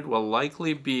brood will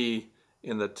likely be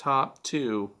in the top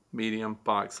 2 medium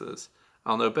boxes.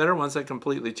 I'll know better once I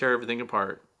completely tear everything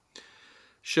apart.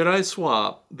 Should I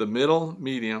swap the middle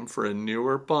medium for a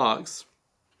newer box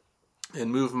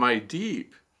and move my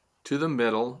deep to the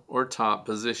middle or top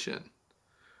position?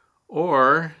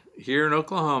 Or, here in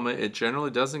Oklahoma, it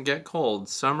generally doesn't get cold.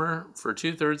 Summer for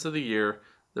 2/3 of the year.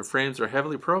 The frames are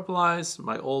heavily propylized.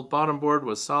 My old bottom board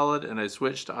was solid, and I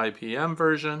switched to IPM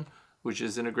version, which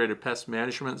is integrated pest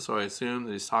management, so I assume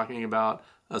that he's talking about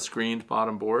a screened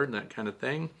bottom board and that kind of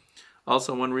thing.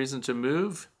 Also, one reason to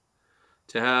move,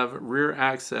 to have rear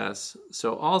access.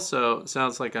 So also,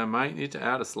 sounds like I might need to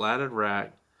add a slatted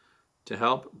rack to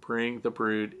help bring the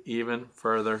brood even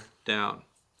further down.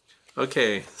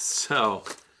 Okay, so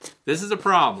this is a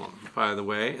problem, by the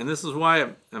way, and this is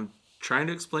why I'm trying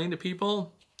to explain to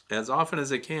people as often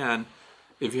as I can,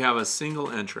 if you have a single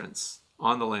entrance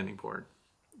on the landing board,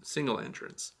 single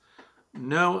entrance,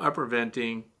 no upper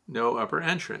venting, no upper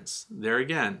entrance. There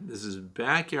again, this is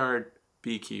backyard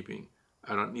beekeeping.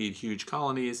 I don't need huge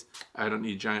colonies, I don't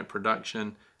need giant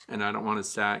production, and I don't want to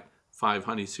stack 5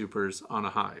 honey supers on a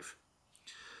hive.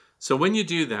 So when you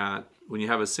do that, when you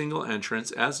have a single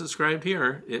entrance, as described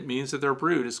here, it means that their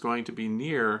brood is going to be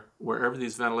near wherever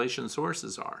these ventilation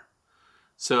sources are.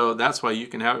 So that's why you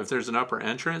can have, if there's an upper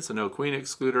entrance and no queen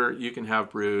excluder, you can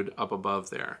have brood up above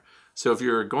there. So if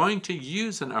you're going to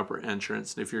use an upper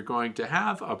entrance, and if you're going to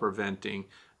have upper venting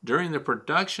during the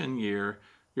production year,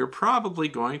 you're probably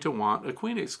going to want a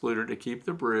queen excluder to keep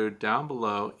the brood down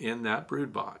below in that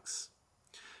brood box.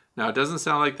 Now, it doesn't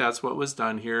sound like that's what was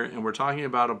done here, and we're talking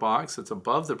about a box that's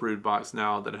above the brood box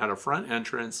now that had a front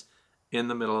entrance in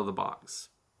the middle of the box.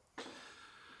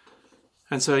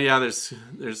 And so, yeah, there's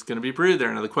going to be brood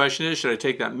there. Now, the question is, should I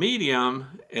take that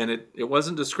medium? And it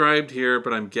wasn't described here,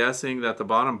 but I'm guessing that the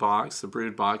bottom box, the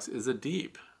brood box, is a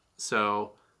deep.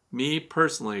 So, me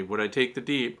personally, would I take the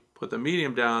deep, put the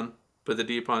medium down, put the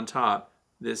deep on top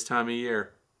this time of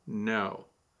year? No.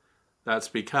 That's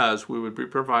because we would be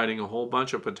providing a whole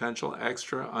bunch of potential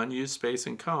extra unused space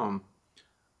and comb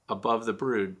above the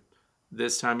brood.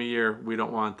 This time of year, we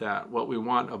don't want that. What we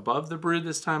want above the brood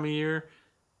this time of year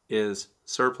is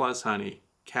surplus honey,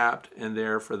 capped and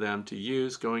there for them to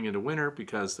use going into winter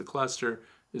because the cluster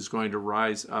is going to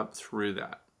rise up through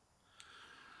that.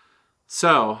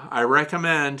 So I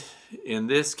recommend in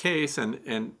this case,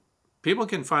 and people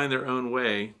can find their own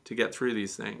way to get through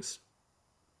these things,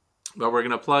 but we're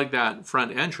going to plug that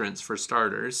front entrance for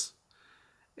starters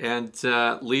and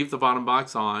leave the bottom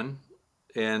box on,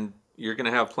 and you're going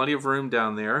to have plenty of room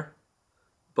down there.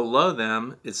 Below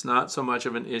them, it's not so much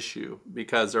of an issue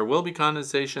because there will be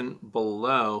condensation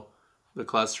below the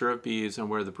cluster of bees and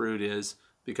where the brood is,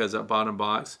 because that bottom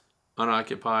box,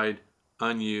 unoccupied,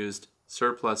 unused,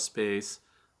 surplus space.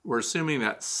 We're assuming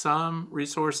that some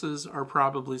resources are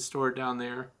probably stored down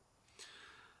there.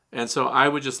 And so I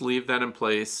would just leave that in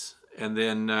place and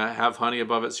then have honey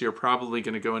above it. So you're probably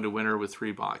going to go into winter with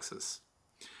 3 boxes.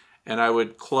 And I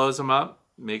would close them up.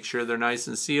 Make sure they're nice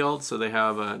and sealed so they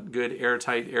have a good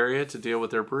airtight area to deal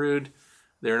with their brood.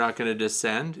 They're not going to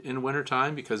descend in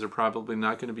wintertime because they're probably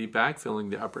not going to be backfilling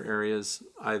the upper areas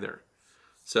either.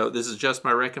 So this is just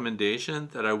my recommendation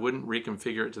that I wouldn't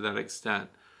reconfigure it to that extent.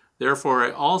 Therefore,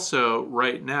 I also,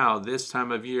 right now, this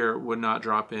time of year, would not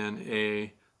drop in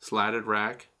a slatted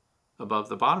rack above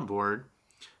the bottom board,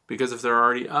 because if they're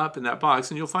already up in that box,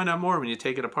 and you'll find out more when you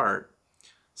take it apart.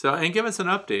 So, and give us an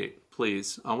update,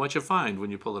 please, on what you find when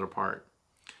you pull it apart.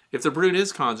 If the brood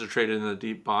is concentrated in the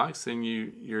deep box, then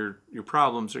your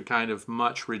problems are kind of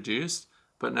much reduced.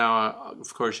 But now,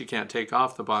 of course, you can't take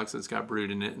off the box that's got brood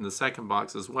in it, and the second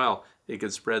box as well. It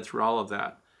could spread through all of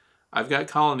that. I've got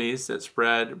colonies that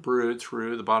spread brood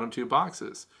through the bottom 2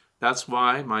 boxes. That's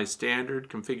why my standard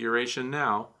configuration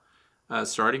now,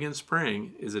 starting in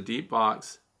spring, is a deep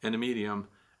box and a medium,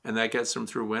 and that gets them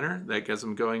through winter, that gets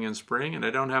them going in spring, and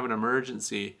I don't have an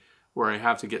emergency where I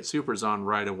have to get supers on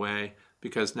right away,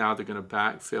 because now they're going to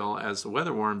backfill as the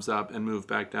weather warms up and move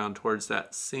back down towards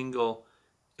that single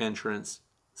entrance,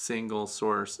 single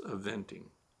source of venting.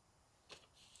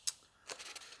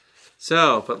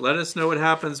 So, but let us know what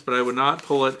happens, but I would not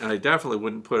pull it, and I definitely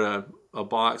wouldn't put a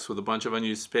box with a bunch of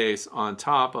unused space on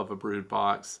top of a brood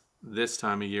box this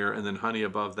time of year, and then honey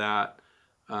above that.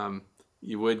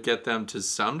 You would get them to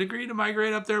some degree to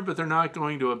migrate up there, but they're not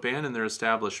going to abandon their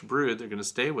established brood. They're going to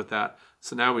stay with that.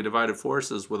 So now we divided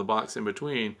forces with a box in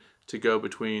between to go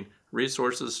between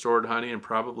resources, stored honey, and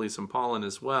probably some pollen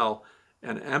as well,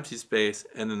 and empty space,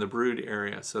 and then the brood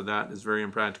area. So that is very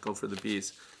impractical for the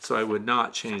bees. So I would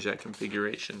not change that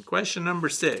configuration. Question number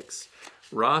 6.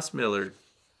 Ross Millard,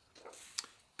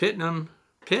 Pittman,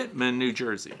 New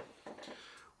Jersey.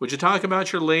 Would you talk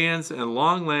about your lay-ins and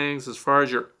long layings as far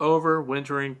as your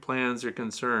overwintering plans are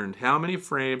concerned? How many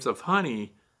frames of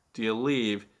honey do you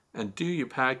leave, and do you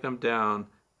pack them down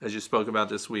as you spoke about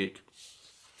this week?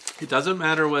 It doesn't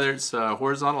matter whether it's a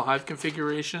horizontal hive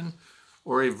configuration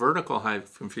or a vertical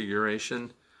hive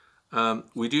configuration.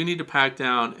 We do need to pack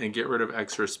down and get rid of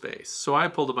extra space. So I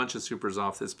pulled a bunch of supers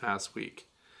off this past week.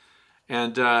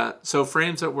 And so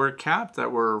frames that were capped,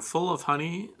 that were full of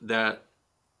honey, that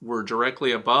were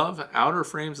directly above, outer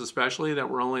frames especially, that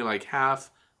were only like half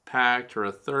packed or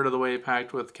a third of the way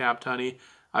packed with capped honey,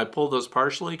 I pulled those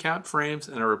partially capped frames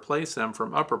and I replaced them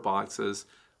from upper boxes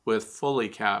with fully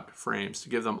capped frames to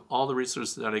give them all the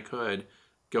resources that I could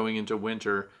going into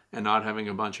winter and not having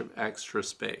a bunch of extra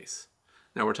space.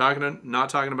 Now we're not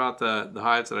talking about the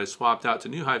hives that I swapped out to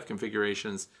new hive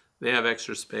configurations. They have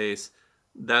extra space.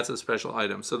 That's a special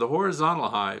item. So the horizontal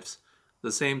hives,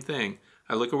 the same thing.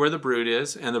 I look at where the brood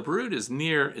is, and the brood is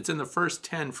it's in the first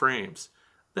 10 frames.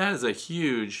 That is a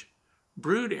huge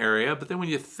brood area, but then when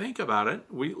you think about it,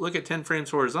 we look at 10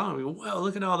 frames horizontal, we go, well,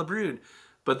 look at all the brood.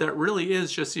 But that really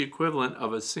is just the equivalent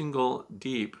of a single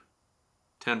deep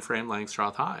 10-frame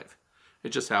Langstroth hive. It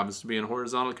just happens to be in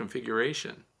horizontal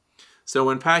configuration. So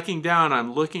when packing down,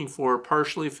 I'm looking for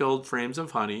partially filled frames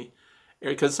of honey,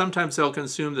 because sometimes they'll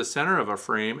consume the center of a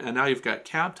frame, and now you've got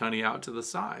capped honey out to the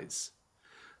sides.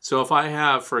 So if I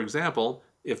have, for example,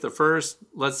 if the first,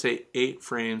 let's say 8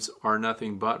 frames are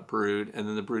nothing but brood, and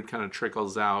then the brood kind of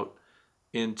trickles out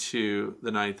into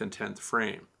the 9th and 10th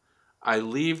frame, I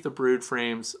leave the brood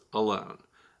frames alone.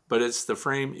 But it's the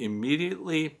frame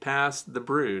immediately past the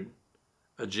brood,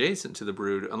 adjacent to the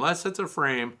brood, unless it's a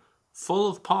frame full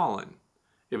of pollen.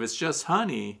 If it's just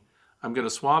honey, I'm going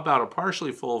to swap out a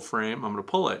partially full frame, I'm going to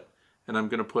pull it, and I'm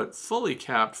going to put fully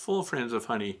capped full frames of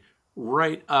honey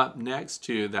right up next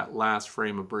to that last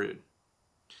frame of brood.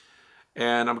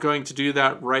 And I'm going to do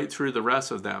that right through the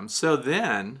rest of them. So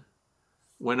then,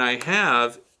 when I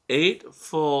have 8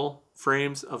 full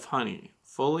frames of honey,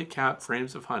 fully capped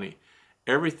frames of honey,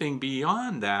 everything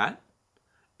beyond that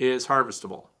is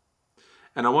harvestable.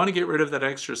 And I want to get rid of that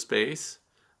extra space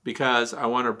because I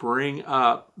want to bring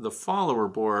up the follower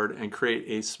board and create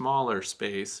a smaller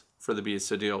space for the bees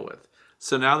to deal with.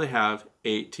 So now they have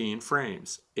 18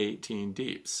 frames, 18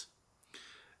 deeps.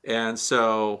 And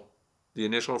so the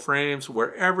initial frames,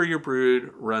 wherever your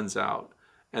brood runs out.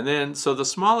 And then, so the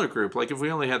smaller group, like if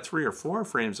we only had 3 or 4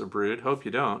 frames of brood, hope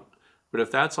you don't, but if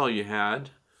that's all you had,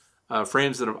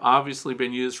 frames that have obviously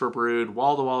been used for brood,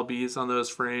 wall-to-wall bees on those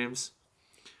frames.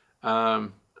 I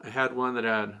had one that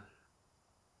had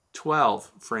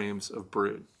 12 frames of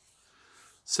brood.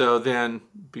 So then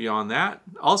beyond that,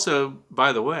 also,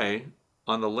 by the way,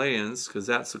 on the lay-ins, because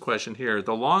that's the question here,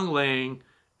 the long laying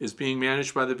is being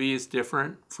managed by the bees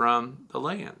different from the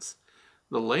lay-ins.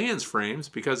 The lay-ins frames,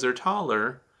 because they're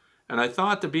taller, and I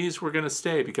thought the bees were going to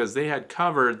stay because they had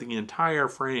covered the entire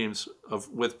frames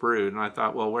with brood, and I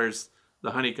thought, well, where's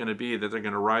the honey going to be that they're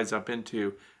going to rise up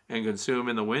into and consume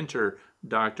in the winter,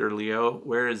 Dr. Leo?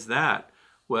 Where is that?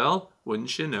 Well,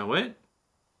 wouldn't you know it?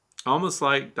 Almost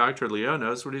like Dr. Leo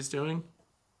knows what he's doing.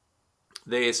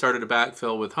 They started to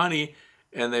backfill with honey,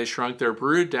 and they shrunk their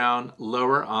brood down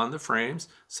lower on the frames,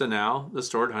 so now the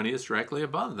stored honey is directly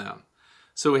above them.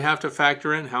 So we have to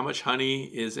factor in how much honey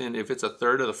is in. If it's a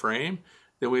third of the frame,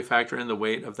 then we factor in the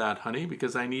weight of that honey,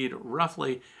 because I need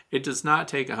roughly, it does not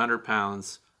take 100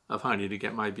 pounds of honey to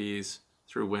get my bees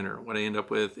through winter. What I end up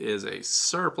with is a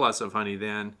surplus of honey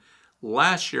then.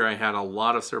 Last year I had a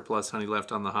lot of surplus honey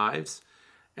left on the hives,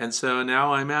 and so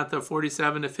now I'm at the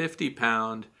 47 to 50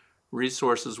 pound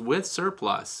resources with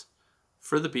surplus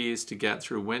for the bees to get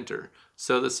through winter.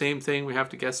 So the same thing, we have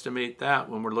to guesstimate that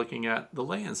when we're looking at the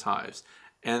lay-ins hives.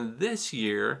 And this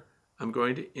year, I'm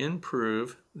going to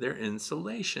improve their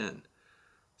insulation.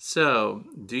 So,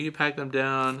 do you pack them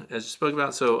down? As you spoke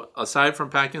about, so aside from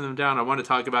packing them down, I want to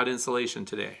talk about insulation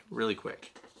today, really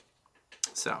quick.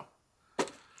 So,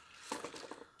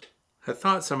 I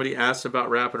thought somebody asked about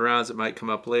rapid rounds. It might come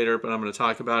up later, but I'm going to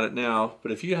talk about it now.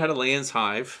 But if you had a lay-ins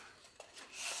hive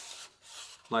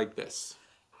like this,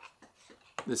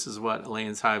 this is what a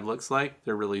lay-ins hive looks like.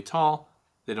 They're really tall.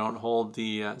 They don't hold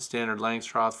the standard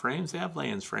Langstroth frames. They have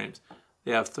lay-ins frames.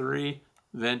 They have 3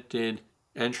 vented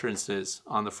entrances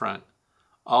on the front.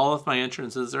 All of my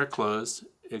entrances are closed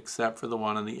except for the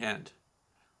one on the end.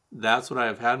 That's what I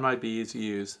have had my bees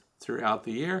use throughout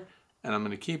the year, and I'm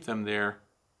going to keep them there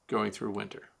going through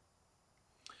winter.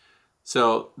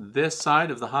 So this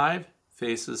side of the hive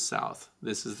faces south.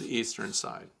 This is the eastern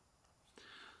side.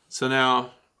 So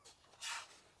now,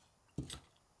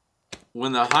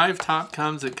 when the hive top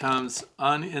comes, it comes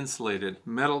uninsulated,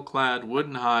 metal-clad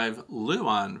wooden hive,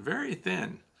 Luan, very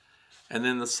thin. And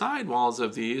then the side walls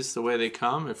of these, the way they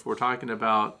come, if we're talking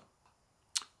about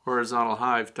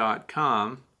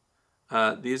horizontalhive.com,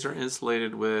 these are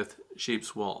insulated with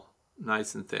sheep's wool,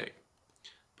 nice and thick.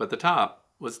 But the top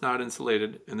was not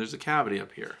insulated, and there's a cavity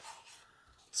up here.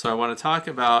 So I want to talk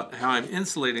about how I'm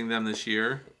insulating them this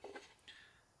year.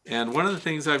 And one of the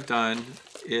things I've done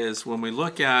is when we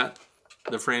look at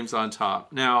the frames on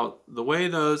top. Now, the way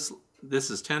this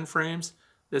is 10 frames.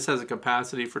 This has a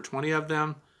capacity for 20 of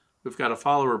them. We've got a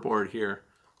follower board here.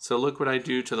 So look what I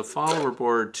do to the follower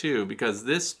board too, because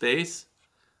this space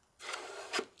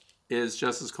is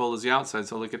just as cold as the outside.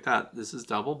 So look at that. This is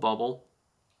double bubble.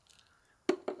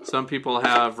 Some people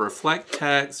have reflect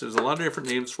text. There's a lot of different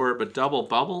names for it, but double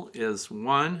bubble is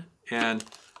one, and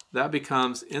that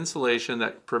becomes insulation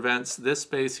that prevents this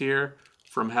space here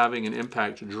from having an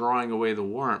impact, drawing away the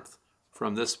warmth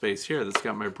from this space here that's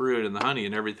got my brood and the honey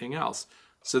and everything else.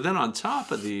 So then on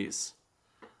top of these,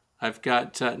 I've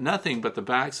got nothing but the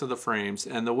backs of the frames.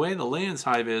 And the way the Layens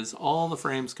hive is, all the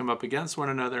frames come up against one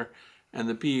another, and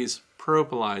the bees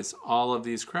propolize all of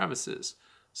these crevices.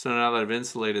 So now that I've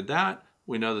insulated that,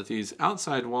 we know that these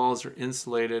outside walls are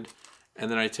insulated. And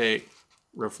then I take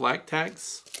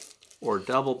Reflectex or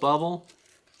double bubble,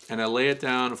 and I lay it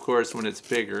down, of course, when it's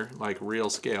bigger, like real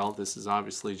scale. This is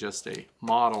obviously just a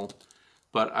model,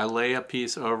 but I lay a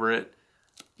piece over it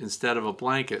instead of a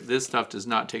blanket. This stuff does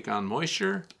not take on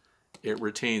moisture. It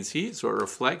retains heat, so it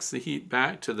reflects the heat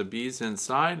back to the bees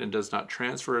inside and does not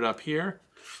transfer it up here.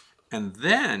 And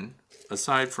then,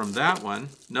 aside from that one,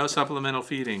 no supplemental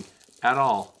feeding at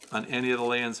all on any of the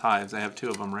Layens hives. I have 2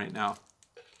 of them right now.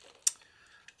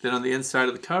 Then on the inside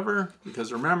of the cover,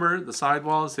 because remember, the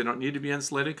sidewalls, they don't need to be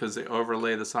insulated because they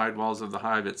overlay the sidewalls of the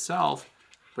hive itself.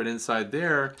 But inside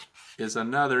there is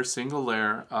another single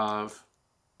layer of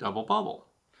double bubble.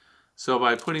 So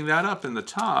by putting that up in the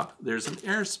top, there's an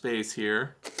air space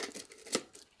here.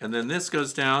 And then this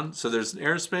goes down, so there's an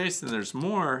air space, and there's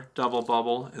more double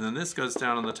bubble, and then this goes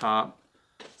down on the top.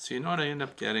 So you know what I end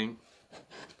up getting?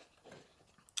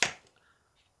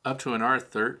 Up to an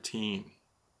R13.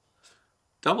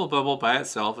 Double bubble by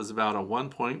itself is about a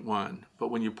 1.1, but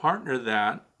when you partner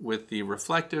that with the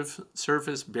reflective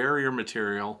surface barrier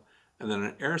material, and then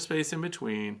an airspace in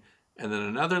between, and then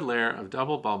another layer of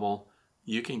double bubble,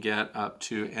 you can get up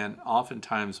to, and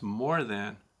oftentimes more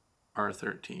than,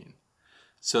 R13.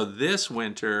 So this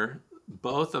winter,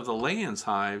 both of the Layens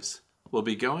hives will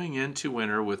be going into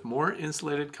winter with more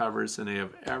insulated covers than they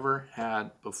have ever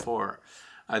had before.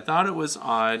 I thought it was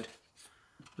odd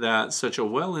that such a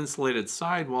well-insulated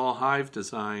sidewall hive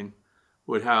design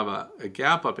would have a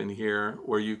gap up in here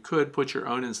where you could put your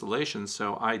own insulation,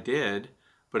 so I did,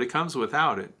 but it comes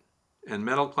without it, and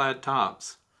metal-clad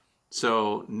tops.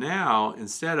 So now,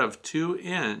 instead of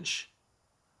 2-inch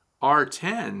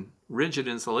R10 rigid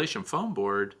insulation foam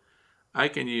board, I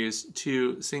can use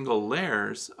 2 single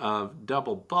layers of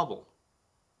double bubble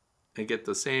and get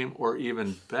the same or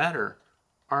even better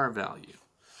R value.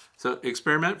 So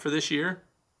experiment for this year.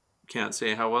 Can't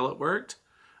say how well it worked.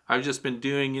 I've just been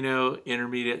doing,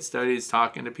 intermediate studies,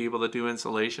 talking to people that do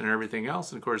insulation and everything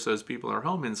else. And of course, those people are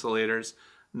home insulators,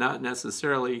 not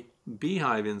necessarily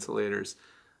beehive insulators.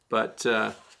 But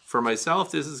for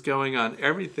myself, this is going on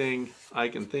everything I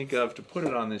can think of to put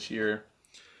it on this year.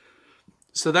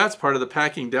 So that's part of the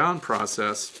packing down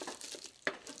process.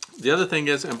 The other thing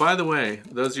is, and by the way,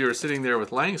 those of you who are sitting there with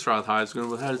Langstroth hives, going,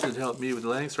 well, how does it help me with the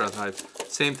Langstroth hive?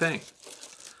 Same thing.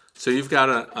 So you've got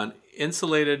an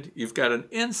insulated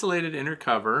inner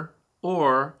cover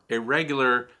or a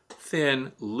regular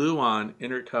thin Luan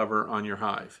inner cover on your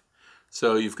hive.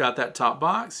 So you've got that top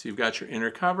box, you've got your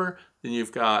inner cover, then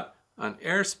you've got an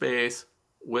air space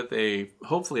with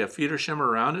hopefully a feeder shimmer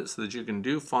around it so that you can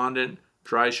do fondant,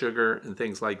 dry sugar, and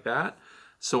things like that.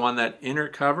 So on that inner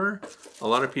cover, a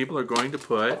lot of people are going to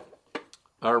put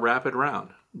a rapid round,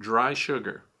 dry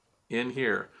sugar, in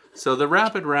here. So the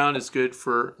rapid round is good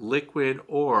for liquid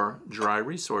or dry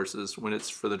resources. When it's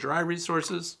for the dry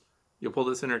resources, you pull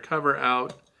this inner cover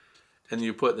out and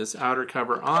you put this outer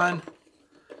cover on.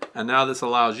 And now this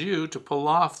allows you to pull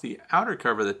off the outer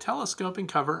cover, the telescoping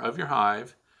cover of your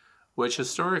hive, which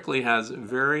historically has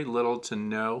very little to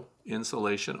no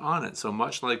insulation on it. So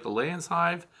much like the Layens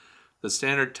hive, the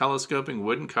standard telescoping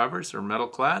wooden covers are metal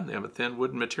clad. They have a thin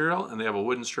wooden material and they have a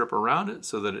wooden strip around it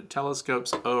so that it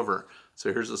telescopes over.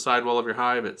 So here's the sidewall of your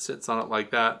hive. It sits on it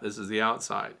like that. This is the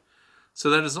outside. So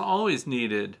that has always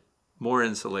needed more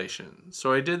insulation.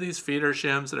 So I did these feeder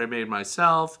shims that I made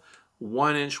myself,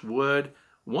 1-inch wood.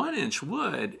 1-inch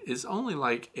wood is only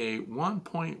like a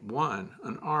 1.1,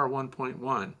 an R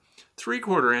 1.1.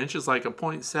 3/4 inch is like a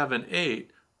 0.78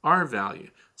 R value.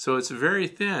 So it's very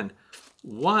thin.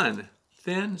 One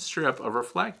thin strip of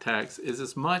Reflectex is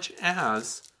as much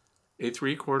as a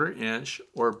 3/4 inch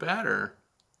or better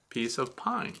piece of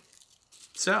pine.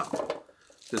 So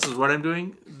this is what I'm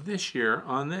doing this year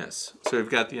on this. So we've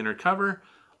got the inner cover.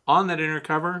 On that inner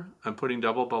cover, I'm putting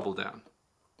double bubble down.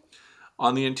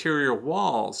 On the interior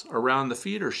walls around the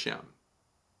feeder shim,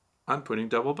 I'm putting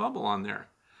double bubble on there.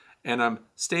 And I'm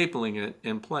stapling it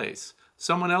in place.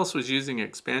 Someone else was using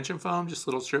expansion foam, just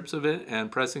little strips of it,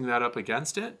 and pressing that up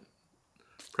against it.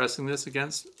 Pressing this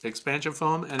against expansion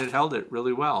foam, and it held it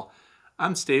really well.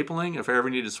 I'm stapling. If I ever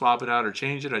need to swap it out or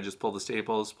change it, I just pull the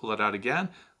staples, pull it out again.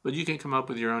 But you can come up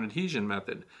with your own adhesion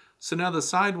method. So now the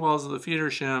side walls of the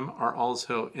feeder shim are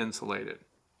also insulated.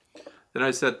 Then I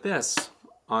set this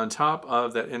on top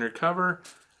of that inner cover,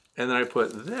 and then I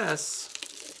put this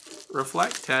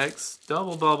Reflectex,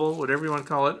 double bubble, whatever you want to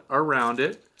call it, around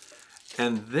it,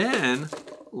 and then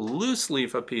loose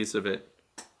leaf a piece of it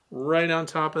right on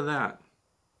top of that.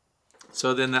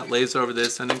 So then that lays over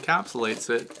this and encapsulates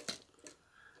it,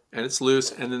 and it's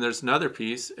loose, and then there's another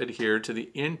piece adhered to the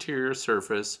interior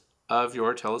surface of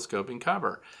your telescoping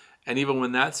cover. And even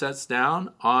when that sets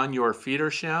down on your feeder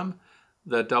shim,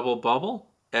 the double bubble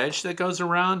edge that goes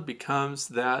around becomes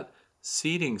that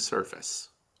seating surface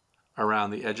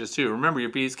around the edges too. Remember, your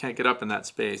bees can't get up in that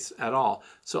space at all.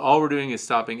 So all we're doing is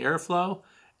stopping airflow,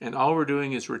 and all we're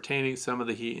doing is retaining some of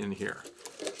the heat in here.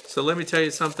 So let me tell you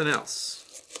something else.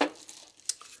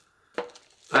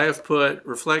 I have put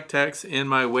Reflectex in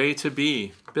my Way to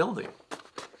Bee building.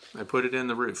 I put it in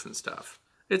the roof and stuff.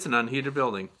 It's an unheated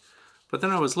building. But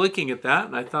then I was looking at that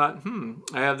and I thought,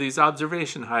 I have these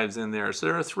observation hives in there. So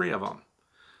there are 3 of them.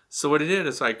 So what I did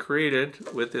is I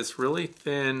created, with this really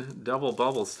thin double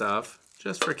bubble stuff,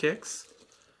 just for kicks,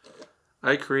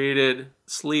 I created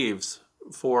sleeves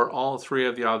for all 3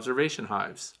 of the observation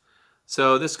hives.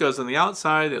 So this goes on the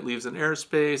outside, it leaves an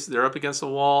airspace, they're up against the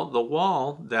wall. The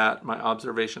wall that my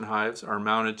observation hives are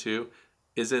mounted to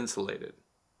is insulated.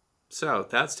 So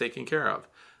that's taken care of.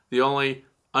 The only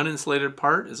uninsulated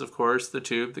part is, of course, the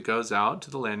tube that goes out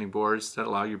to the landing boards that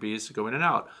allow your bees to go in and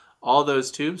out. All those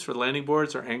tubes for the landing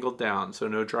boards are angled down, so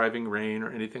no driving rain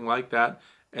or anything like that,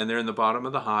 and they're in the bottom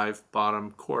of the hive,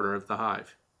 bottom quarter of the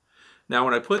hive. Now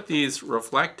when I put these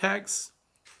Reflectex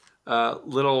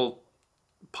little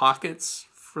pockets,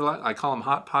 I call them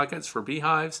hot pockets for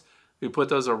beehives, we put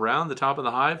those around the top of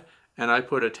the hive, and I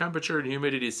put a temperature and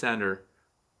humidity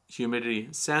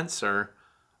sensor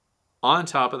on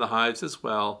top of the hives as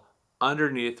well,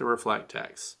 underneath the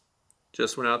Reflectex.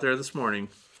 Just went out there this morning.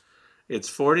 It's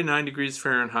 49 degrees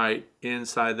Fahrenheit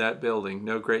inside that building.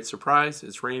 No great surprise.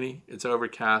 It's rainy. It's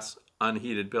overcast,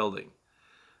 unheated building.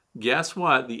 Guess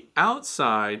what? The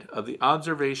outside of the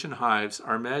observation hives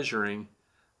are measuring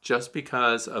just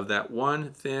because of that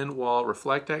one thin wall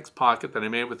Reflectex pocket that I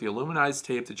made with the aluminized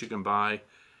tape that you can buy.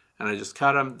 And I just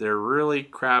cut them. They're really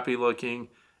crappy looking,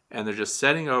 and they're just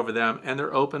setting over them, and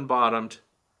they're open bottomed.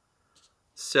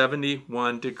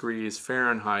 71 degrees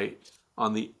Fahrenheit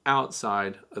on the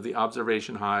outside of the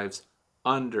observation hives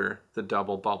under the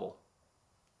double bubble.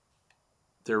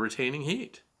 They're retaining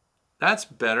heat. That's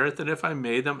better than if I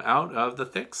made them out of the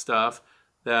thick stuff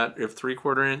that, if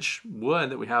 3/4 inch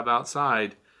wood that we have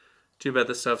outside. Too bad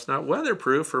this stuff's not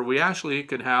weatherproof, or we actually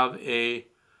could have a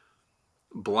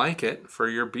blanket for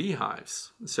your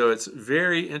beehives. So it's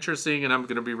very interesting, and I'm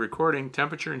going to be recording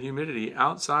temperature and humidity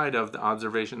outside of the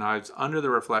observation hives under the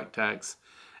Reflectex.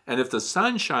 And if the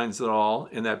sun shines at all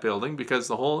in that building, because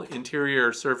the whole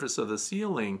interior surface of the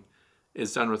ceiling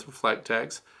is done with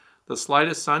Reflectex, the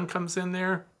slightest sun comes in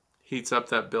there, heats up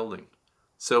that building.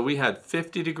 So we had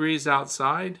 50 degrees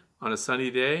outside on a sunny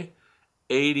day,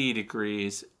 80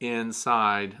 degrees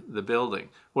inside the building.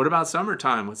 What about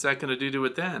summertime? What's that going to do to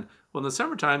it then? Well, in the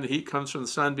summertime, the heat comes from the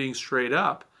sun being straight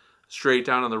up, straight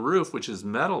down on the roof, which is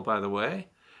metal, by the way.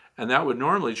 And that would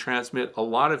normally transmit a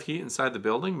lot of heat inside the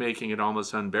building, making it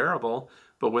almost unbearable.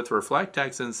 But with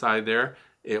Reflectex inside there,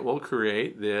 it will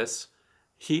create this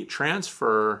heat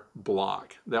transfer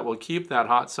block that will keep that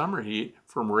hot summer heat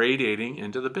from radiating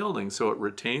into the building. So it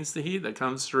retains the heat that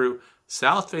comes through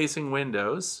south-facing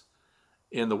windows.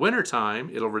 In the wintertime,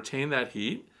 it'll retain that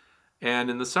heat. And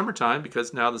in the summertime,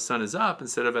 because now the sun is up,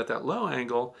 instead of at that low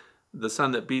angle, the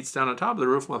sun that beats down on top of the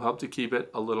roof will help to keep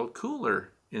it a little cooler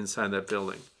inside that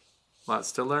building.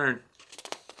 Lots to learn.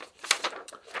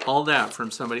 All that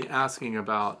from somebody asking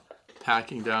about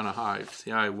packing down a hive.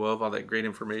 See how I wove all that great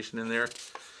information in there?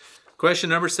 Question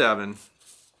number 7.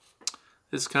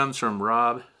 This comes from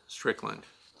Rob Strickland.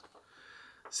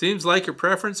 Seems like your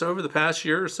preference over the past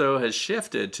year or so has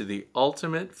shifted to the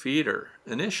ultimate feeder.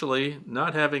 Initially,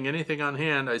 not having anything on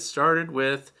hand, I started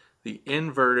with the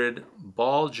inverted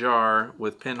ball jar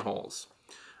with pinholes,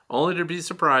 only to be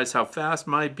surprised how fast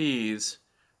my bees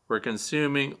were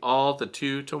consuming all the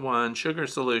 2-to-1 sugar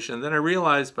solution. Then I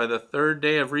realized by the 3rd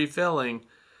day of refilling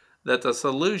that the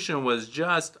solution was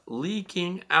just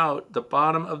leaking out the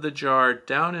bottom of the jar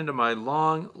down into my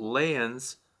long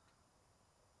Layens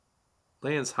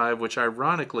hive, which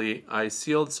ironically I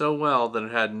sealed so well that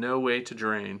it had no way to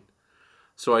drain.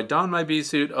 So I donned my bee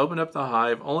suit, opened up the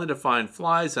hive, only to find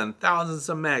flies and thousands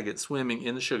of maggots swimming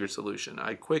in the sugar solution.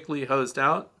 I quickly hosed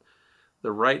out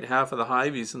the right half of the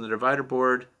hive using the divider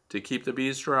board to keep the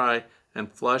bees dry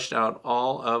and flushed out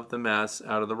all of the mess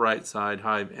out of the right side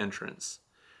hive entrance,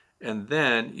 and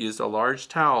then used a large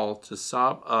towel to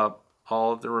sop up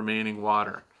all of the remaining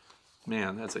water.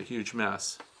 Man, that's a huge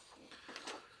mess.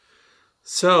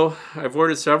 So I've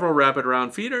ordered several rapid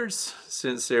round feeders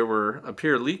since they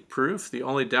appear leak proof. The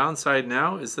only downside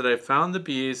now is that I found the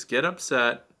bees get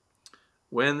upset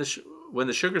when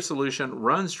the sugar solution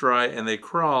runs dry and they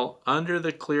crawl under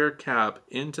the clear cap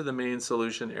into the main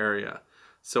solution area.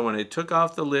 So when I took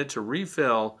off the lid to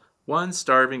refill, one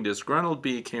starving, disgruntled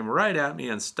bee came right at me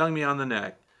and stung me on the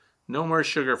neck. No more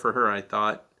sugar for her, I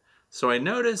thought. So I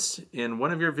noticed in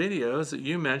one of your videos that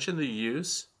you mentioned the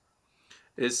use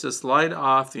is to slide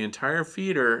off the entire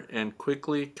feeder and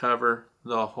quickly cover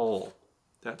the hole.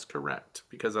 That's correct,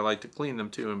 because I like to clean them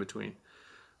too in between.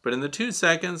 But in the 2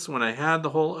 seconds when I had the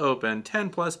hole open,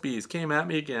 10 plus bees came at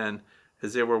me again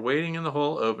as they were waiting in the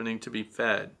hole opening to be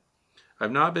fed.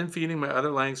 I've not been feeding my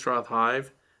other Langstroth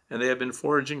hive, and they have been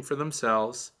foraging for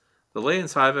themselves. The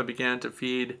Layens hive I began to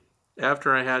feed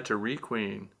after I had to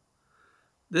requeen.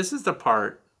 This is the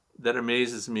part that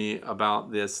amazes me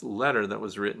about this letter that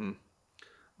was written.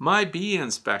 My bee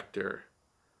inspector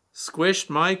squished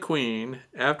my queen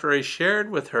after I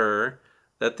shared with her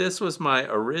that this was my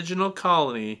original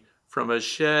colony from a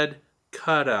shed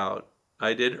cutout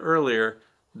I did earlier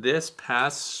this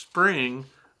past spring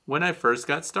when I first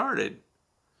got started.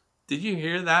 Did you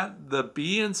hear that? The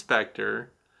bee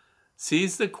inspector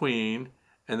sees the queen,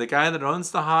 and the guy that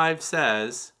owns the hive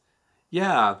says,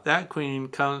 yeah, that queen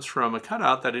comes from a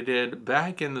cutout that I did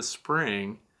back in the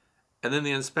spring, and then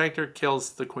the inspector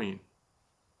kills the queen.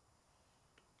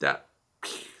 That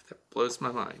blows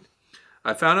my mind.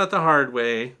 I found out the hard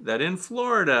way that in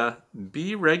Florida,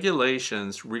 bee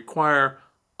regulations require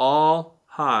all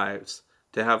hives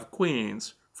to have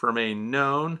queens from a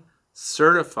known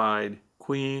certified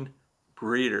queen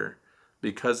breeder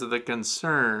because of the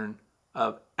concern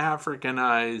of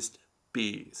Africanized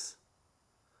bees.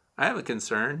 I have a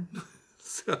concern.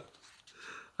 So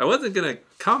I wasn't going to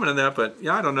comment on that, but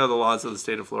yeah, I don't know the laws of the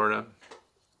state of Florida.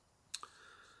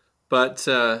 But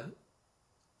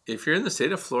if you're in the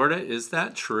state of Florida, is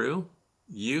that true?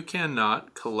 You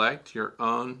cannot collect your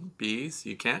own bees.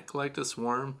 You can't collect a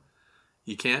swarm.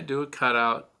 You can't do a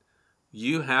cutout.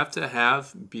 You have to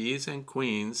have bees and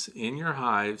queens in your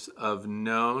hives of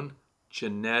known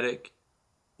genetic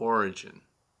origin.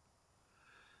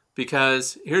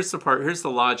 Because here's the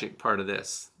logic part of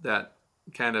this that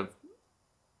kind of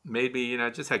made me,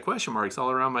 just had question marks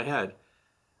all around my head.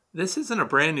 This isn't a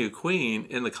brand new queen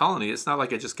in the colony. It's not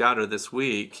like I just got her this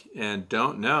week and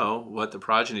don't know what the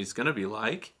progeny is going to be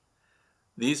like.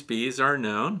 These bees are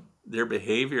known. Their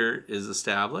behavior is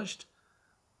established.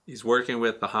 He's working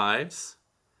with the hives.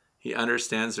 He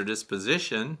understands their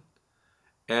disposition.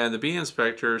 And the bee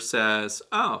inspector says,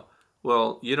 oh,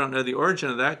 well, you don't know the origin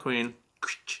of that queen.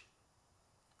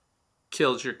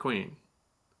 Kills your queen.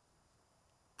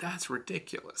 That's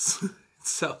ridiculous.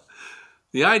 So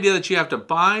the idea that you have to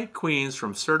buy queens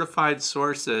from certified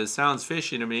sources sounds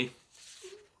fishy to me.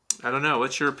 I don't know.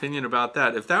 What's your opinion about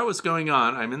that? If that was going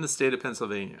on, I'm in the state of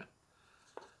Pennsylvania.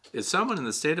 If someone in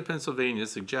the state of Pennsylvania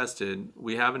suggested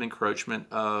we have an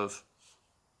encroachment of,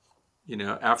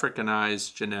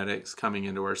 Africanized genetics coming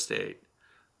into our state,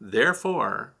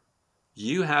 therefore,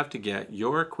 you have to get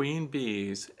your queen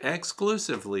bees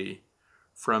exclusively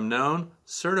from known,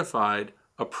 certified,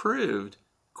 approved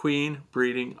queen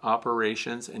breeding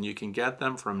operations, and you can get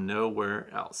them from nowhere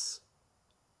else.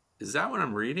 Is that what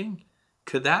I'm reading?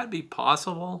 Could that be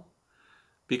possible?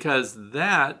 Because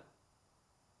I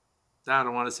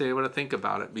don't want to say what I think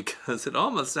about it, because it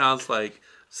almost sounds like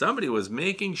somebody was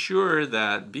making sure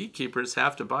that beekeepers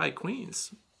have to buy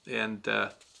queens. And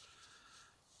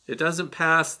it doesn't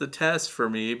pass the test for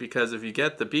me, because if you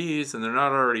get the bees and they're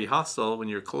not already hostile when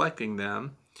you're collecting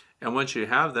them, and once you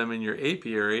have them in your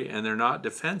apiary and they're not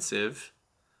defensive,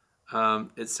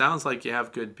 it sounds like you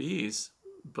have good bees,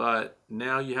 but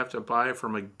now you have to buy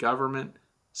from a government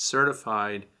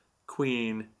certified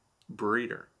queen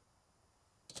breeder.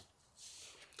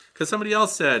 Because somebody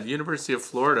else said, University of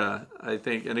Florida, I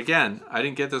think, and again, I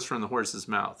didn't get this from the horse's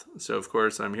mouth. So, of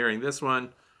course, I'm hearing this one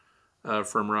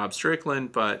from Rob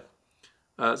Strickland, but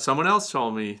someone else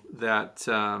told me that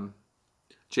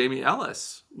Jamie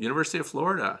Ellis, University of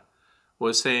Florida,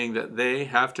 was saying that they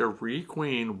have to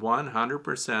requeen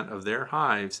 100% of their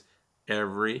hives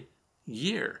every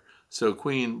year. So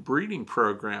queen breeding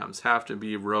programs have to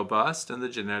be robust and the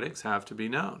genetics have to be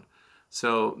known.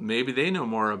 So maybe they know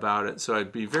more about it. So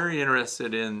I'd be very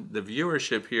interested in the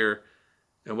viewership here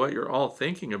and what you're all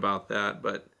thinking about that.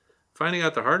 But finding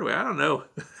out the hard way, I don't know.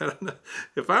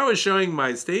 If I was showing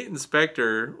my state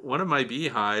inspector one of my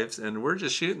beehives and we're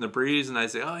just shooting the breeze and I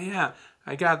say, oh yeah,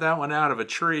 I got that one out of a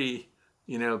tree,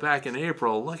 back in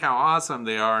April, look how awesome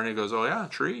they are. And he goes, oh yeah,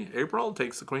 tree, April,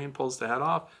 takes the queen, pulls the head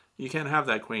off. You can't have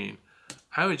that queen.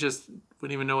 I wouldn't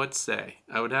even know what to say.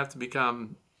 I would have to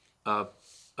become a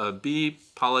bee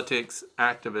politics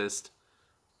activist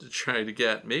to try to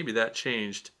get maybe that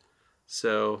changed.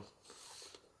 So,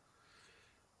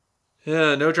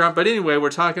 yeah, no drop. But anyway, we're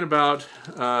talking about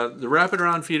the rapid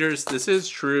round feeders. This is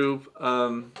true,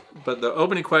 but the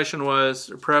opening question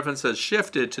was, preference has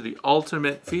shifted to the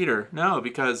ultimate feeder. No,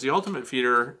 because the ultimate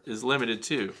feeder is limited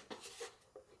too.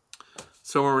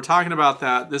 So when we're talking about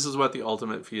that, this is what the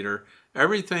ultimate feeder.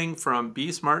 Everything from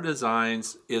Bee Smart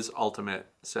Designs is ultimate.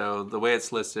 So the way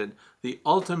it's listed, the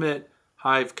ultimate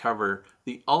hive cover,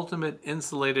 the ultimate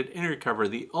insulated inner cover,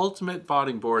 the ultimate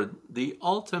botting board, the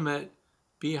ultimate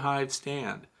beehive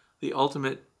stand, the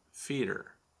ultimate feeder.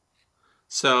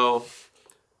 So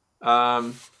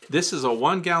this is a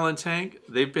 1-gallon tank.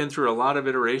 They've been through a lot of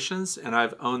iterations and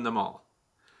I've owned them all.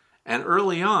 And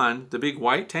early on, the big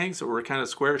white tanks that were kind of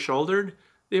square-shouldered,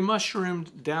 they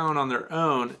mushroomed down on their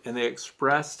own and they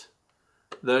expressed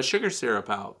the sugar syrup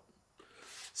out.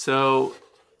 So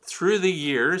through the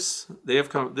years, they have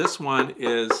come. This one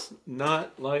is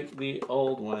not like the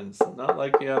old ones, not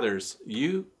like the others.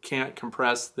 You can't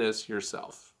compress this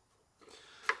yourself.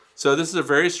 So this is a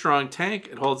very strong tank.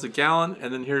 It holds a gallon,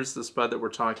 and then here's the spud that we're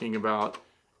talking about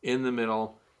in the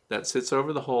middle that sits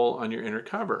over the hole on your inner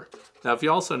cover. Now, if you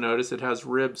also notice, it has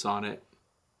ribs on it.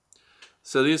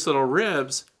 So these little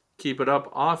ribs keep it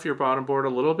up off your bottom board a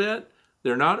little bit.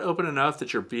 They're not open enough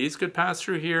that your bees could pass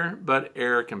through here, but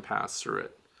air can pass through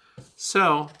it.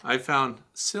 So I found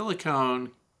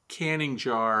silicone canning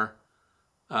jar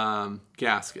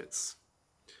gaskets.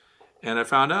 And I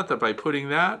found out that by putting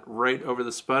that right over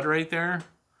the spud right there,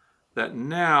 that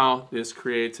now this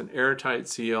creates an airtight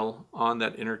seal on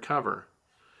that inner cover.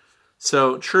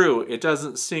 So true, it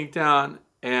doesn't sink down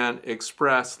and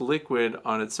express liquid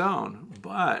on its own.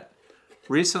 But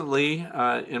recently,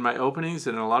 in my openings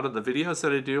and in a lot of the videos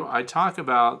that I do, I talk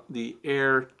about the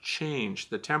air change,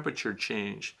 the temperature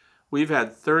change. We've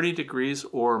had 30 degrees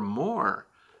or more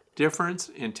difference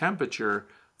in temperature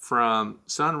from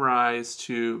sunrise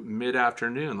to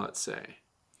mid-afternoon, let's say.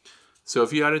 So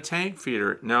if you had a tank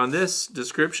feeder, now in this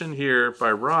description here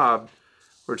by Rob,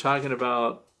 we're talking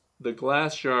about the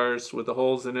glass jars with the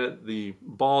holes in it, the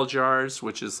ball jars,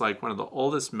 which is like one of the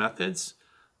oldest methods,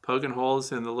 poking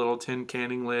holes in the little tin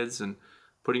canning lids and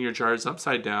putting your jars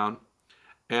upside down.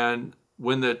 And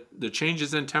when the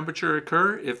changes in temperature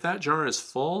occur, if that jar is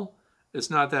full, it's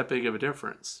not that big of a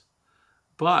difference.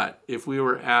 But if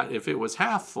it was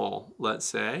half full, let's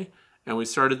say, and we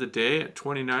started the day at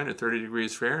 29 or 30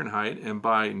 degrees Fahrenheit, and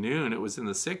by noon it was in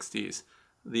the 60s,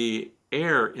 the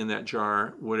air in that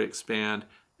jar would expand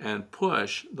and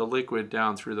push the liquid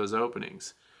down through those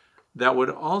openings. That would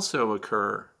also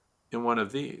occur in one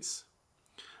of these.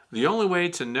 The only way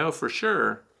to know for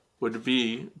sure would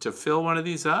be to fill one of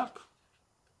these up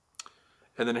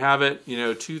and then have it,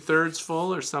 2/3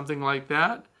 full or something like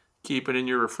that. Keep it in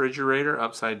your refrigerator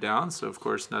upside down, so of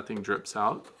course nothing drips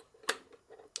out.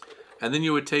 And then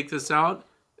you would take this out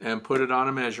and put it on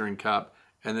a measuring cup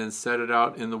and then set it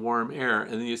out in the warm air,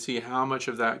 and then you see how much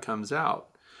of that comes out.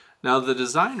 Now the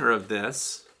designer of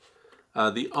this,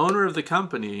 the owner of the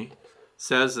company,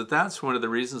 says that that's one of the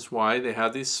reasons why they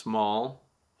have these small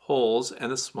holes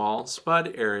and a small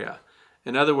spud area.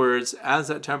 In other words, as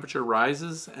that temperature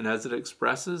rises and as it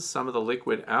expresses some of the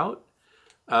liquid out,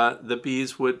 the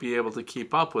bees would be able to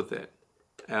keep up with it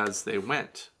as they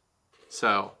went.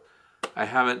 So I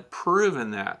haven't proven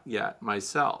that yet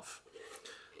myself.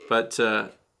 But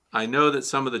I know that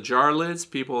some of the jar lids,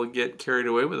 people get carried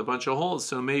away with a bunch of holes.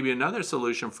 So maybe another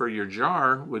solution for your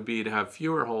jar would be to have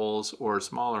fewer holes or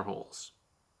smaller holes.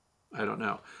 I don't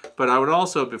know. But I would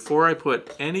also, before I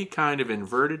put any kind of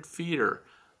inverted feeder,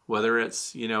 whether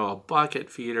it's, a bucket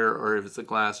feeder or if it's a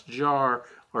glass jar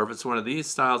or if it's one of these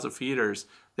styles of feeders,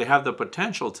 they have the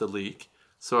potential to leak.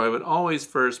 So I would always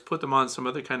first put them on some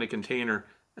other kind of container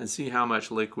and see how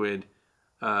much liquid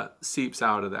seeps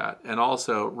out of that. And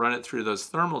also run it through those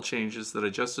thermal changes that I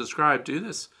just described. Do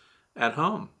this at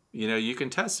home. You can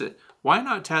test it. Why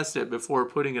not test it before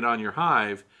putting it on your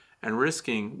hive and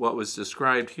risking what was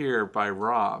described here by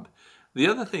Rob? The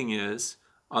other thing is,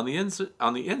 on the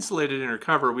insulated inner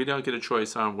cover, we don't get a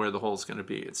choice on where the hole is going to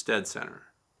be. It's dead center.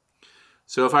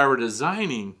 So if I were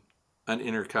designing an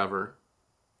inner cover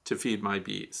to feed my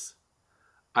bees,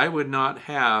 I would not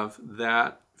have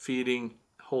that feeding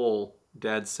hole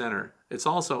dead center. It's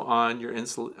also on your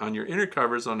inner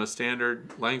covers on a standard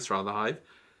Langstroth hive.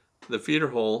 The feeder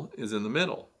hole is in the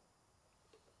middle.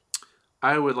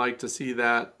 I would like to see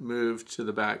that move to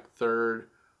the back third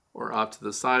or off to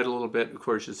the side a little bit. Of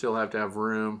course, you still have to have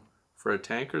room for a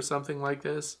tank or something like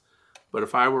this. But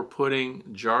if I were putting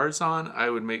jars on, I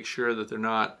would make sure that they're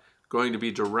not going to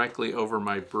be directly over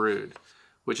my brood,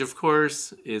 which of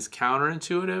course is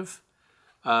counterintuitive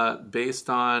based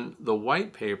on the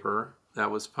white paper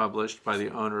that was published by the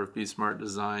owner of Be Smart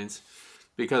Designs,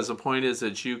 because the point is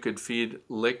that you could feed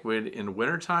liquid in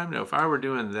wintertime. Now, if I were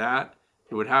doing that,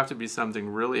 it would have to be something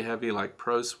really heavy like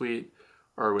ProSweet,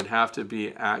 or it would have to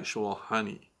be actual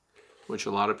honey, which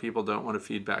a lot of people don't want to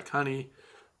feed back honey,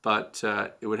 but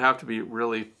it would have to be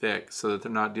really thick so that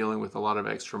they're not dealing with a lot of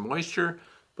extra moisture.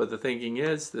 But the thinking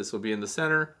is this will be in the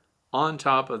center on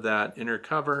top of that inner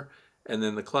cover, and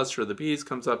then the cluster of the bees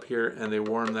comes up here and they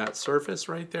warm that surface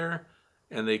right there,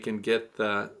 and they can get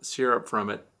the syrup from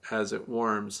it as it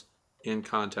warms in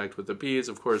contact with the bees.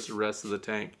 Of course, the rest of the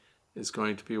tank is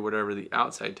going to be whatever the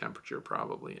outside temperature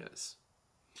probably is.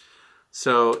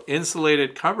 So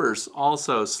insulated covers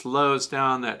also slows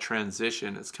down that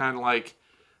transition. It's kind of like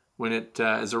when it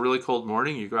is a really cold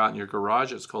morning, you go out in your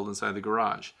garage, it's cold inside the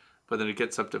garage. But then it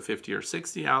gets up to 50 or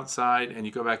 60 outside, and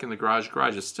you go back in the garage.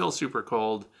 Garage is still super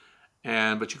cold,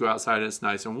 but you go outside and it's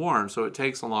nice and warm. So it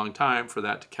takes a long time for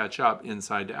that to catch up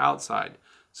inside to outside.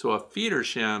 So a feeder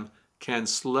shim can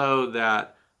slow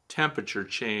that temperature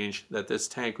change that this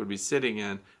tank would be sitting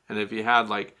in. And if you had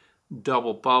like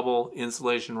double bubble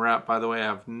insulation wrap, by the way, I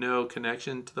have no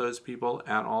connection to those people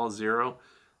at all, zero.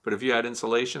 But if you had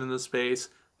insulation in the space,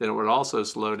 then it would also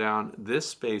slow down this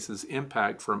space's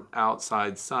impact from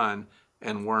outside sun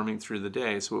and warming through the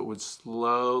day. So it would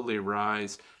slowly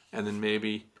rise, and then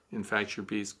maybe, in fact, your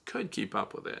bees could keep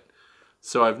up with it.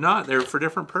 So they're for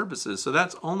different purposes. So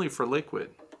that's only for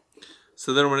liquid.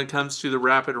 So then when it comes to the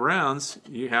rapid rounds,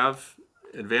 you have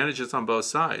advantages on both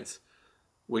sides.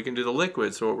 We can do the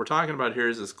liquid. So what we're talking about here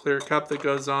is this clear cup that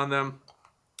goes on them.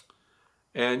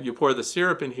 And you pour the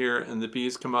syrup in here, and the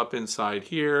bees come up inside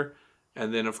here.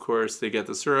 And then, of course, they get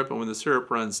the syrup. And when the syrup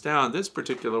runs down, this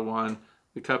particular one,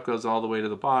 the cup goes all the way to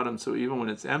the bottom. So even when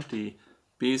it's empty,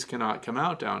 bees cannot come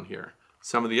out down here.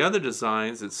 Some of the other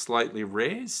designs, it's slightly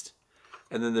raised.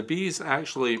 And then the bees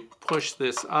actually push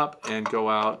this up and go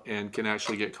out and can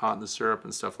actually get caught in the syrup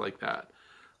and stuff like that.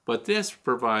 But this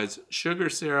provides sugar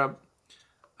syrup.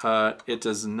 It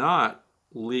does not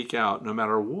leak out. No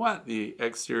matter what the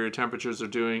exterior temperatures are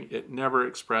doing, it never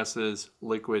expresses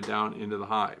liquid down into the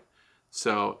hive.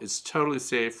 So it's totally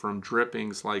safe from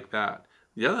drippings like that.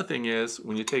 The other thing is,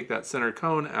 when you take that center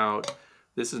cone out,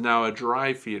 this is now a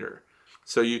dry feeder.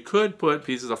 So you could put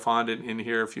pieces of fondant in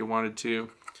here if you wanted to.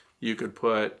 You could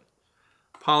put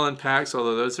pollen packs,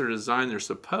 although those are designed, they're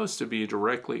supposed to be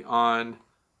directly on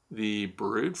the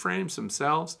brood frames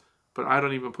themselves. But I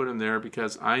don't even put them there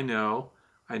because I know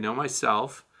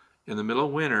myself, in the middle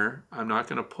of winter, I'm not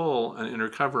going to pull an inner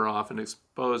cover off and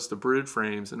expose the brood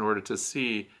frames in order to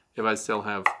see if I still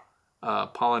have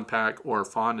pollen pack or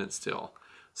fondant still.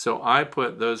 So I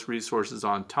put those resources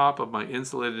on top of my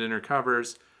insulated inner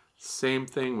covers. Same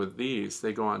thing with these.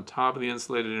 They go on top of the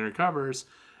insulated inner covers,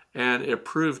 and it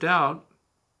proved out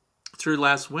through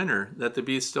last winter that the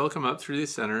bees still come up through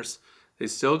these centers. They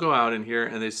still go out in here,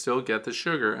 and they still get the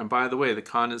sugar. And by the way, the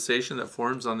condensation that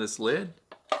forms on this lid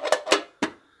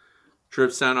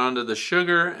drips down onto the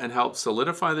sugar and helps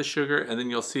solidify the sugar, and then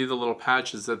you'll see the little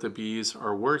patches that the bees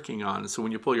are working on. So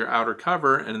when you pull your outer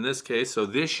cover, and in this case, so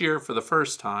this year for the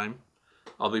first time,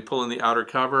 I'll be pulling the outer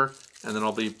cover, and then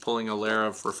I'll be pulling a layer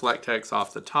of Reflectex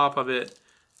off the top of it,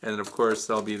 and then of course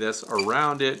there'll be this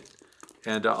around it,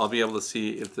 and I'll be able to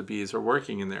see if the bees are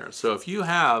working in there. So if you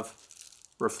have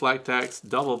Reflectex,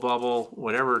 Double Bubble,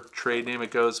 whatever trade name it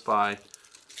goes by,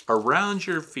 around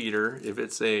your feeder, if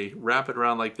it's a wrapped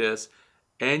around like this,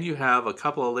 and you have a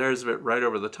couple of layers of it right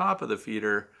over the top of the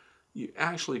feeder, you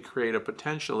actually create a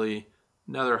potentially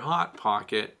another hot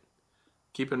pocket.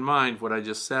 Keep in mind what I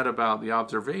just said about the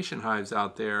observation hives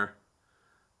out there.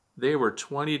 They were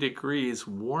 20 degrees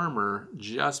warmer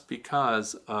just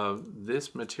because of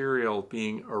this material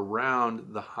being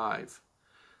around the hive.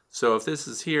 So if this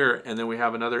is here and then we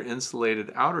have another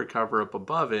insulated outer cover up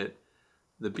above it,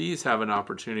 the bees have an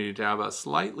opportunity to have a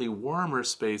slightly warmer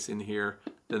space in here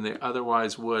than they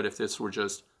otherwise would if this were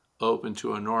just open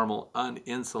to a normal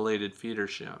uninsulated feeder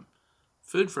shim.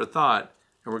 Food for thought,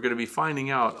 and we're going to be finding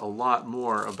out a lot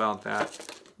more about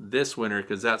that this winter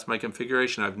because that's my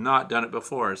configuration. I've not done it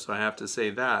before, so I have to say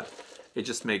that. It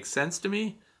just makes sense to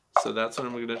me, so that's what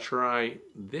I'm going to try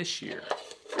this year.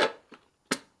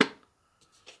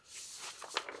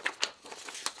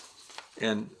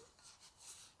 And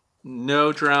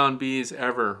no drowned bees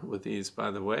ever with these, by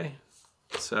the way.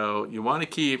 So you want to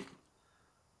keep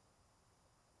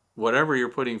whatever you're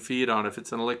putting feed on, if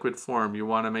it's in a liquid form, you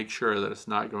want to make sure that it's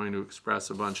not going to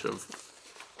express a bunch of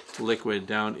liquid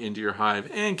down into your hive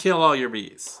and kill all your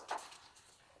bees.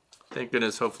 Thank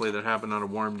goodness, hopefully that happened on a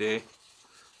warm day.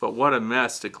 But what a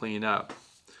mess to clean up.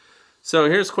 So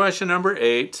here's question number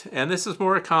 8, and this is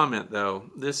more a comment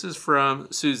though. This is from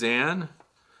Suzanne,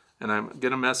 and I'm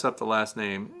going to mess up the last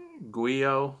name.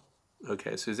 Guio.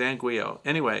 Okay, Suzanne Guio.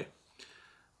 Anyway,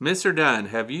 Mr. Dunn,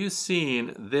 have you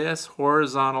seen this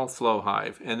horizontal flow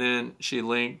hive? And then she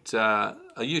linked a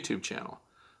YouTube channel.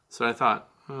 So I thought,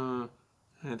 I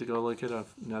had to go look at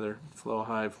another flow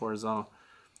hive horizontal.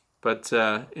 But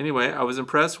anyway, I was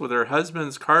impressed with her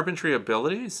husband's carpentry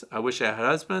abilities. I wish I had a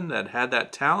husband that had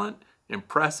that talent.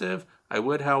 Impressive. I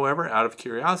would, however, out of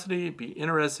curiosity, be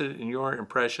interested in your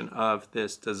impression of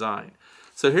this design.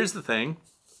 So here's the thing.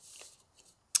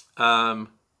 I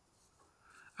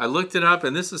looked it up,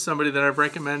 and this is somebody that I've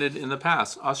recommended in the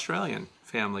past. Australian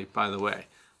family, by the way.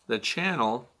 The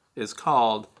channel is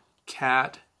called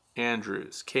Kat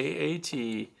Andrews.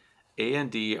 Katandrews.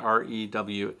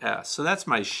 So that's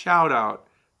my shout out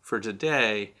for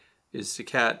today, is to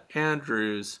Kat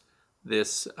Andrews.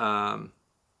 This,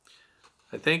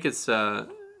 I think it's a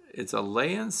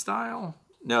lay-in style.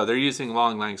 No, they're using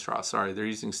long Langstroth. Sorry, they're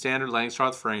using standard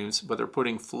Langstroth frames, but they're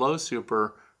putting Flow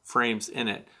Super frames in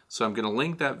it. So I'm going to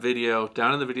link that video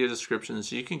down in the video description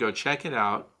so you can go check it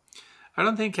out. I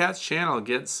don't think Kat's channel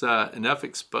gets enough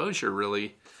exposure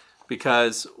really,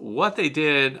 because what they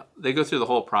did, they go through the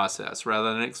whole process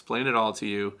rather than explain it all to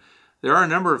you. There are a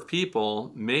number of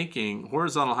people making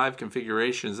horizontal hive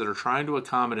configurations that are trying to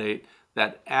accommodate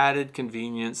that added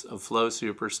convenience of Flow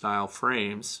Super style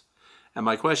frames. And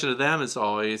my question to them is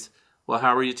always, well,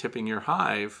 how are you tipping your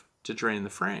hive to drain the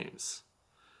frames?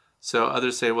 So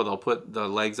others say, well, they'll put the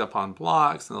legs up on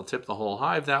blocks and they'll tip the whole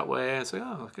hive that way. I say,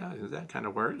 oh, God, that kind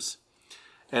of works.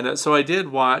 And so I did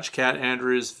watch Kat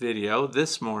Andrews' video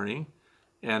this morning,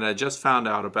 and I just found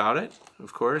out about it,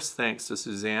 of course, thanks to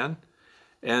Suzanne.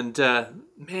 And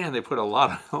man, they put a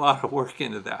lot of work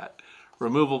into that.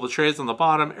 Removable trays on the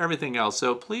bottom, everything else.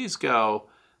 So please go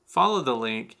follow the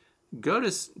link, go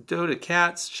to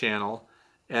Kat's channel,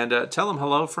 and tell them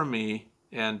hello from me,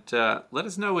 and let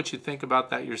us know what you think about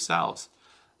that yourselves.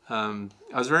 I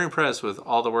was very impressed with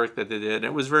all the work that they did.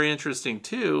 It was very interesting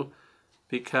too,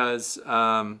 because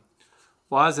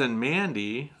Waz and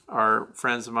Mandy are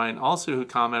friends of mine also who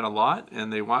comment a lot,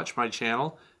 and they watch my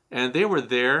channel, and they were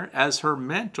there as her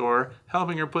mentor,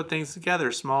 helping her put things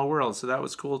together, Small World. So that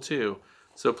was cool too.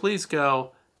 So please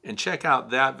go and check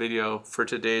out that video for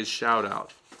today's shout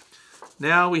out.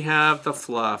 Now we have the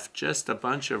fluff, just a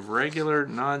bunch of regular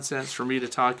nonsense for me to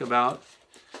talk about.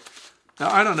 Now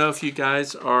I don't know if you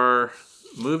guys are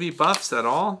movie buffs at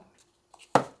all,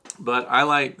 but I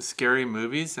like scary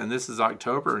movies, and this is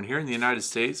October, and here in the United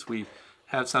States we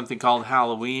have something called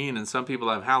Halloween, and some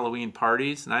people have Halloween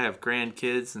parties, and I have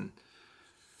grandkids and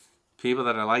people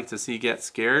that I like to see get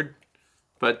scared.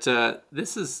 But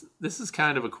this is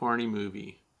kind of a corny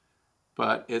movie,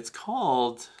 but it's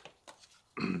called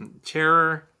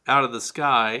Terror Out of the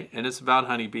Sky, and it's about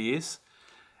honeybees.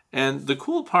 And the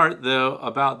cool part, though,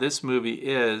 about this movie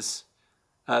is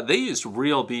they used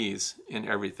real bees in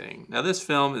everything. Now, this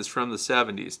film is from the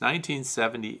 70s,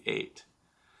 1978.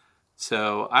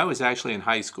 So I was actually in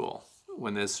high school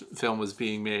when this film was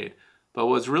being made. But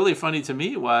what's really funny to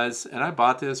me was, and I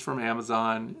bought this from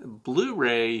Amazon,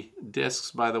 Blu-ray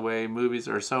discs, by the way, movies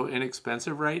are so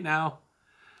inexpensive right now.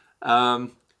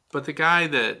 But the guy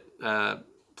that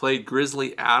played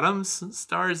Grizzly Adams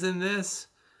stars in this.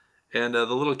 And the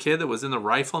little kid that was in The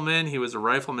Rifleman, he was a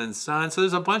rifleman's son. So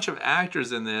there's a bunch of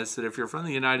actors in this that if you're from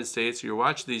the United States or you're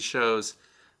watching these shows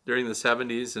during the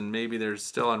 70s and maybe they're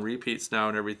still on repeats now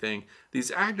and everything, these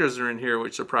actors are in here,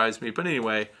 which surprised me. But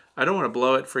anyway, I don't want to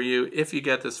blow it for you if you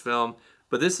get this film,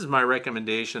 but this is my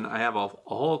recommendation. I have a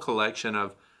whole collection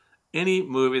of any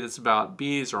movie that's about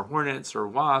bees or hornets or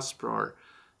wasps or,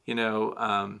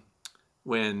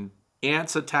 when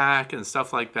ants attack and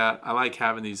stuff like that. I like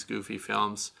having these goofy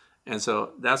films. And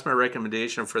so that's my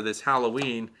recommendation for this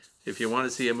Halloween. If you want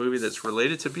to see a movie that's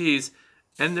related to bees,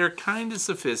 and they're kind of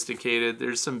sophisticated.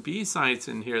 There's some bee science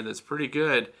in here that's pretty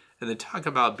good. And they talk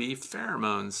about bee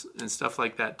pheromones and stuff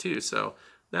like that too. So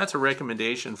that's a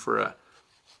recommendation for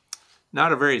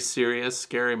not a very serious,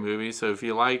 scary movie. So if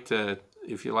you like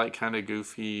kind of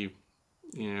goofy,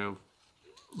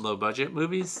 low budget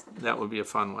movies, that would be a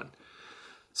fun one.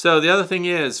 So the other thing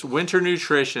is winter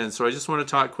nutrition. So I just want to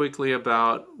talk quickly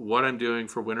about what I'm doing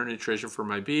for winter nutrition for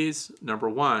my bees. Number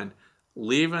one,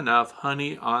 leave enough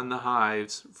honey on the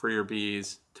hives for your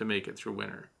bees to make it through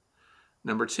winter.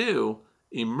 Number two,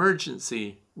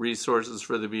 emergency resources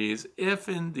for the bees. If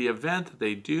in the event that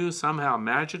they do somehow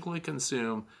magically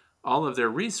consume all of their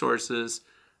resources,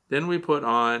 then we put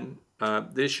on,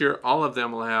 this year, all of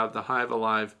them will have the Hive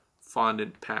Alive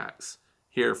fondant packs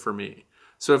here for me.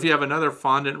 So if you have another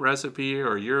fondant recipe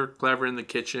or you're clever in the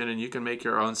kitchen and you can make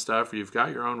your own stuff or you've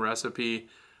got your own recipe,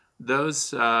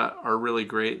 those are really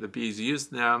great. The bees use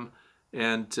them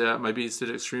and my bees did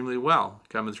extremely well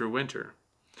coming through winter.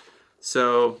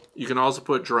 So you can also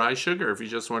put dry sugar if you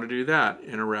just want to do that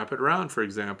in a rapid round, for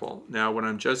example. Now when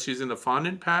I'm just using the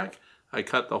fondant pack, I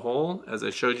cut the hole as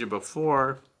I showed you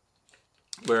before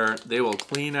where they will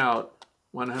clean out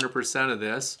 100% of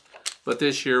this. But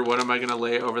this year, what am I going to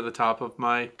lay over the top of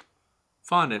my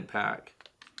fondant pack?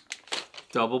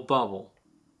 Double bubble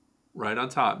right on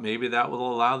top. Maybe that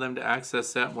will allow them to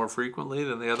access that more frequently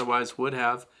than they otherwise would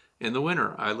have in the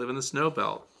winter. I live in the snow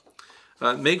belt.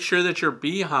 Make sure that your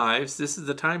beehives, this is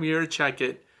the time of year to check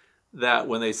it, that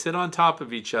when they sit on top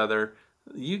of each other,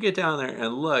 you get down there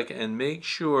and look and make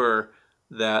sure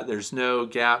that there's no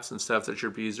gaps and stuff that your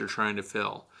bees are trying to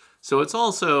fill. So it's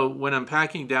also, when I'm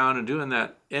packing down and doing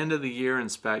that end of the year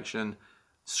inspection,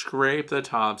 scrape the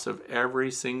tops of every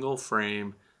single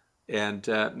frame and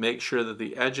make sure that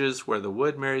the edges where the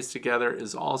wood marries together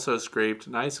is also scraped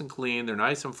nice and clean. They're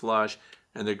nice and flush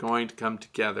and they're going to come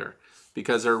together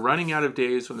because they're running out of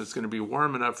days when it's going to be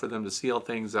warm enough for them to seal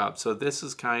things up. So this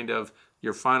is kind of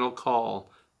your final call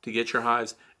to get your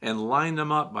hives and line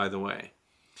them up, by the way.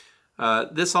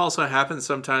 This also happens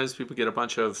sometimes. People get a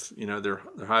bunch of, their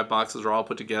hive boxes are all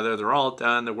put together. They're all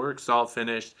done. The work's all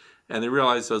finished. And they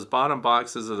realize those bottom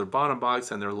boxes of their bottom box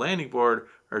and their landing board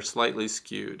are slightly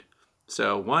skewed.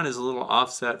 So one is a little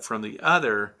offset from the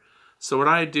other. So what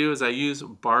I do is I use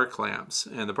bar clamps.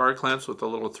 And the bar clamps with the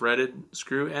little threaded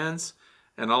screw ends.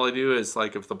 And all I do is,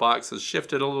 like, if the box is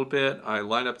shifted a little bit, I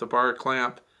line up the bar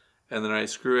clamp. And then I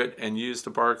screw it and use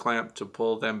the bar clamp to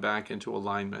pull them back into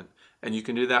alignment. And you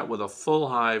can do that with a full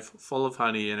hive full of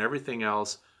honey and everything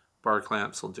else. Bar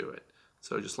clamps will do it.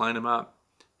 So just line them up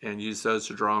and use those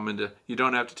to draw them into. You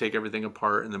don't have to take everything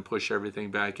apart and then push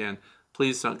everything back in.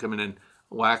 Please don't come in and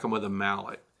whack them with a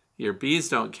mallet. Your bees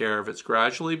don't care if it's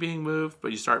gradually being moved,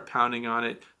 but you start pounding on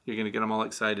it, you're going to get them all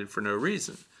excited for no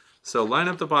reason. So line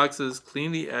up the boxes,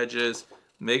 clean the edges,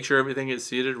 make sure everything is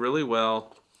seated really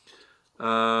well.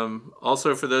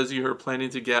 Also, for those of you who are planning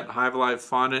to get Hive Alive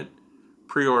fondant,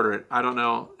 pre-order it. I don't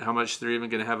know how much they're even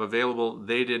going to have available.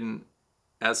 They didn't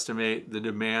estimate the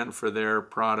demand for their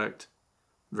product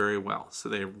very well, so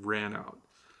they ran out.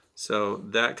 So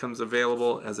that comes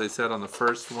available, as I said, on the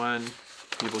first one.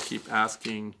 People keep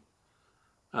asking,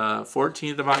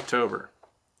 14th of October.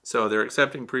 So they're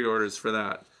accepting pre-orders for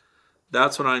that.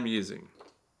 That's what I'm using.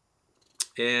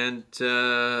 And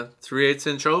 3/8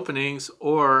 inch openings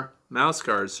or mouse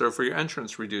guards, so for your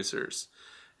entrance reducers.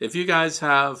 If you guys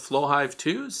have flow hive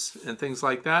 2s and things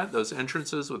like that, those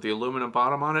entrances with the aluminum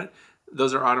bottom on it,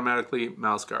 those are automatically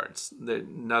mouse guards.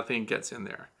 Nothing gets in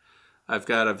there. I've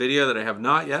got a video that I have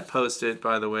not yet posted,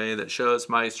 by the way, that shows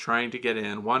mice trying to get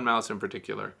in, one mouse in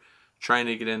particular, trying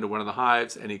to get into one of the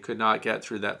hives, and he could not get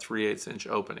through that 3/8 inch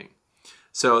opening.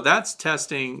 So that's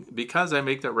testing. Because I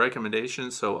make that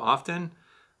recommendation so often,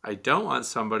 I don't want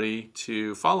somebody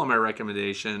to follow my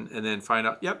recommendation and then find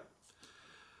out, yep,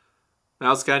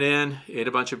 mouse got in, ate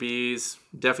a bunch of bees,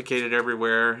 defecated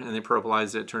everywhere, and they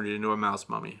purplized it, turned it into a mouse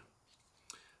mummy.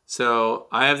 So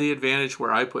I have the advantage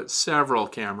where I put several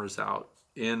cameras out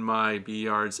in my bee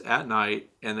yards at night,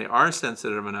 and they are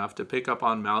sensitive enough to pick up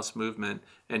on mouse movement,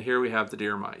 and here we have the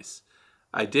deer mice.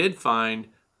 I did find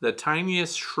the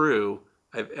tiniest shrew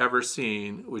I've ever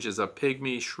seen, which is a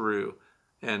pygmy shrew,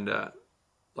 and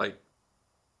like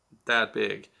that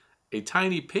big. A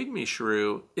tiny pygmy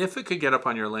shrew, if it could get up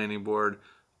on your landing board,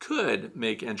 could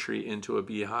make entry into a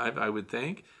beehive, I would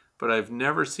think. But I've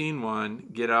never seen one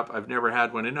get up. I've never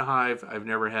had one in a hive. I've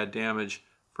never had damage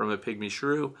from a pygmy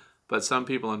shrew. But some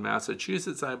people in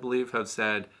Massachusetts, I believe, have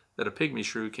said that a pygmy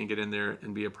shrew can get in there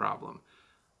and be a problem.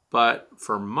 But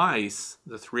for mice,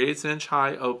 the 3/8 inch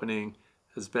high opening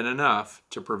has been enough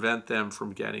to prevent them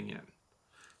from getting in.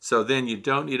 So then you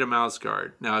don't need a mouse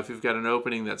guard. Now, if you've got an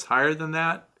opening that's higher than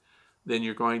that, then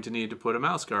you're going to need to put a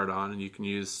mouse guard on, and you can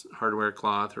use hardware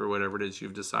cloth or whatever it is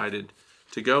you've decided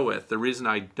to go with. The reason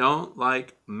I don't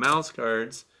like mouse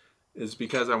guards is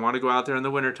because I want to go out there in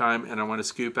the wintertime and I want to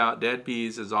scoop out dead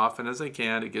bees as often as I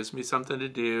can. It gives me something to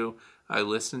do. I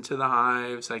listen to the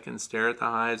hives. I can stare at the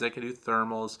hives. I can do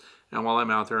thermals. And while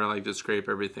I'm out there, I like to scrape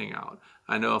everything out.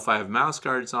 I know if I have mouse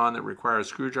guards on that require a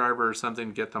screwdriver or something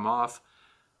to get them off,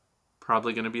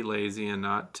 probably going to be lazy and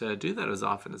not do that as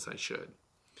often as I should.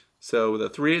 So the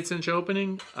 3/8 inch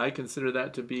opening, I consider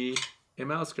that to be a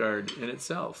mouse guard in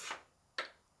itself.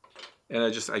 And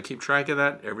I keep track of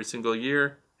that every single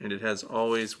year, and it has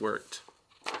always worked.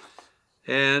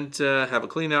 And have a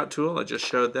clean out tool. I just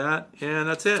showed that, and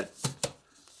that's it.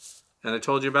 And I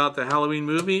told you about the Halloween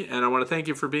movie, and I want to thank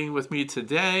you for being with me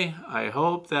today. I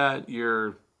hope that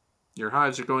your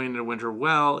hives are going into winter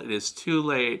well. It is too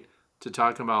late to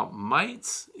talk about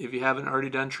mites if you haven't already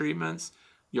done treatments.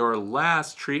 Your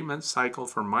last treatment cycle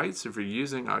for mites, if you're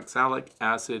using oxalic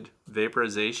acid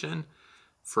vaporization,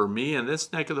 for me in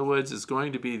this neck of the woods, is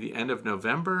going to be the end of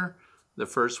November, the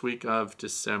first week of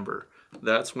December.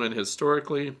 That's when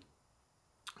historically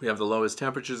we have the lowest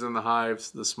temperatures in the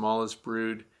hives, the smallest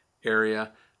brood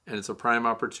area, and it's a prime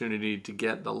opportunity to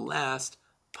get the last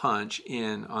punch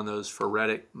in on those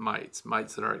phoretic mites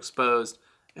that are exposed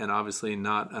and obviously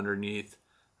not underneath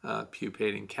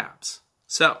pupating caps.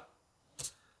 So,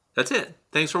 that's it.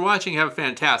 Thanks for watching. Have a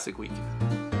fantastic weekend.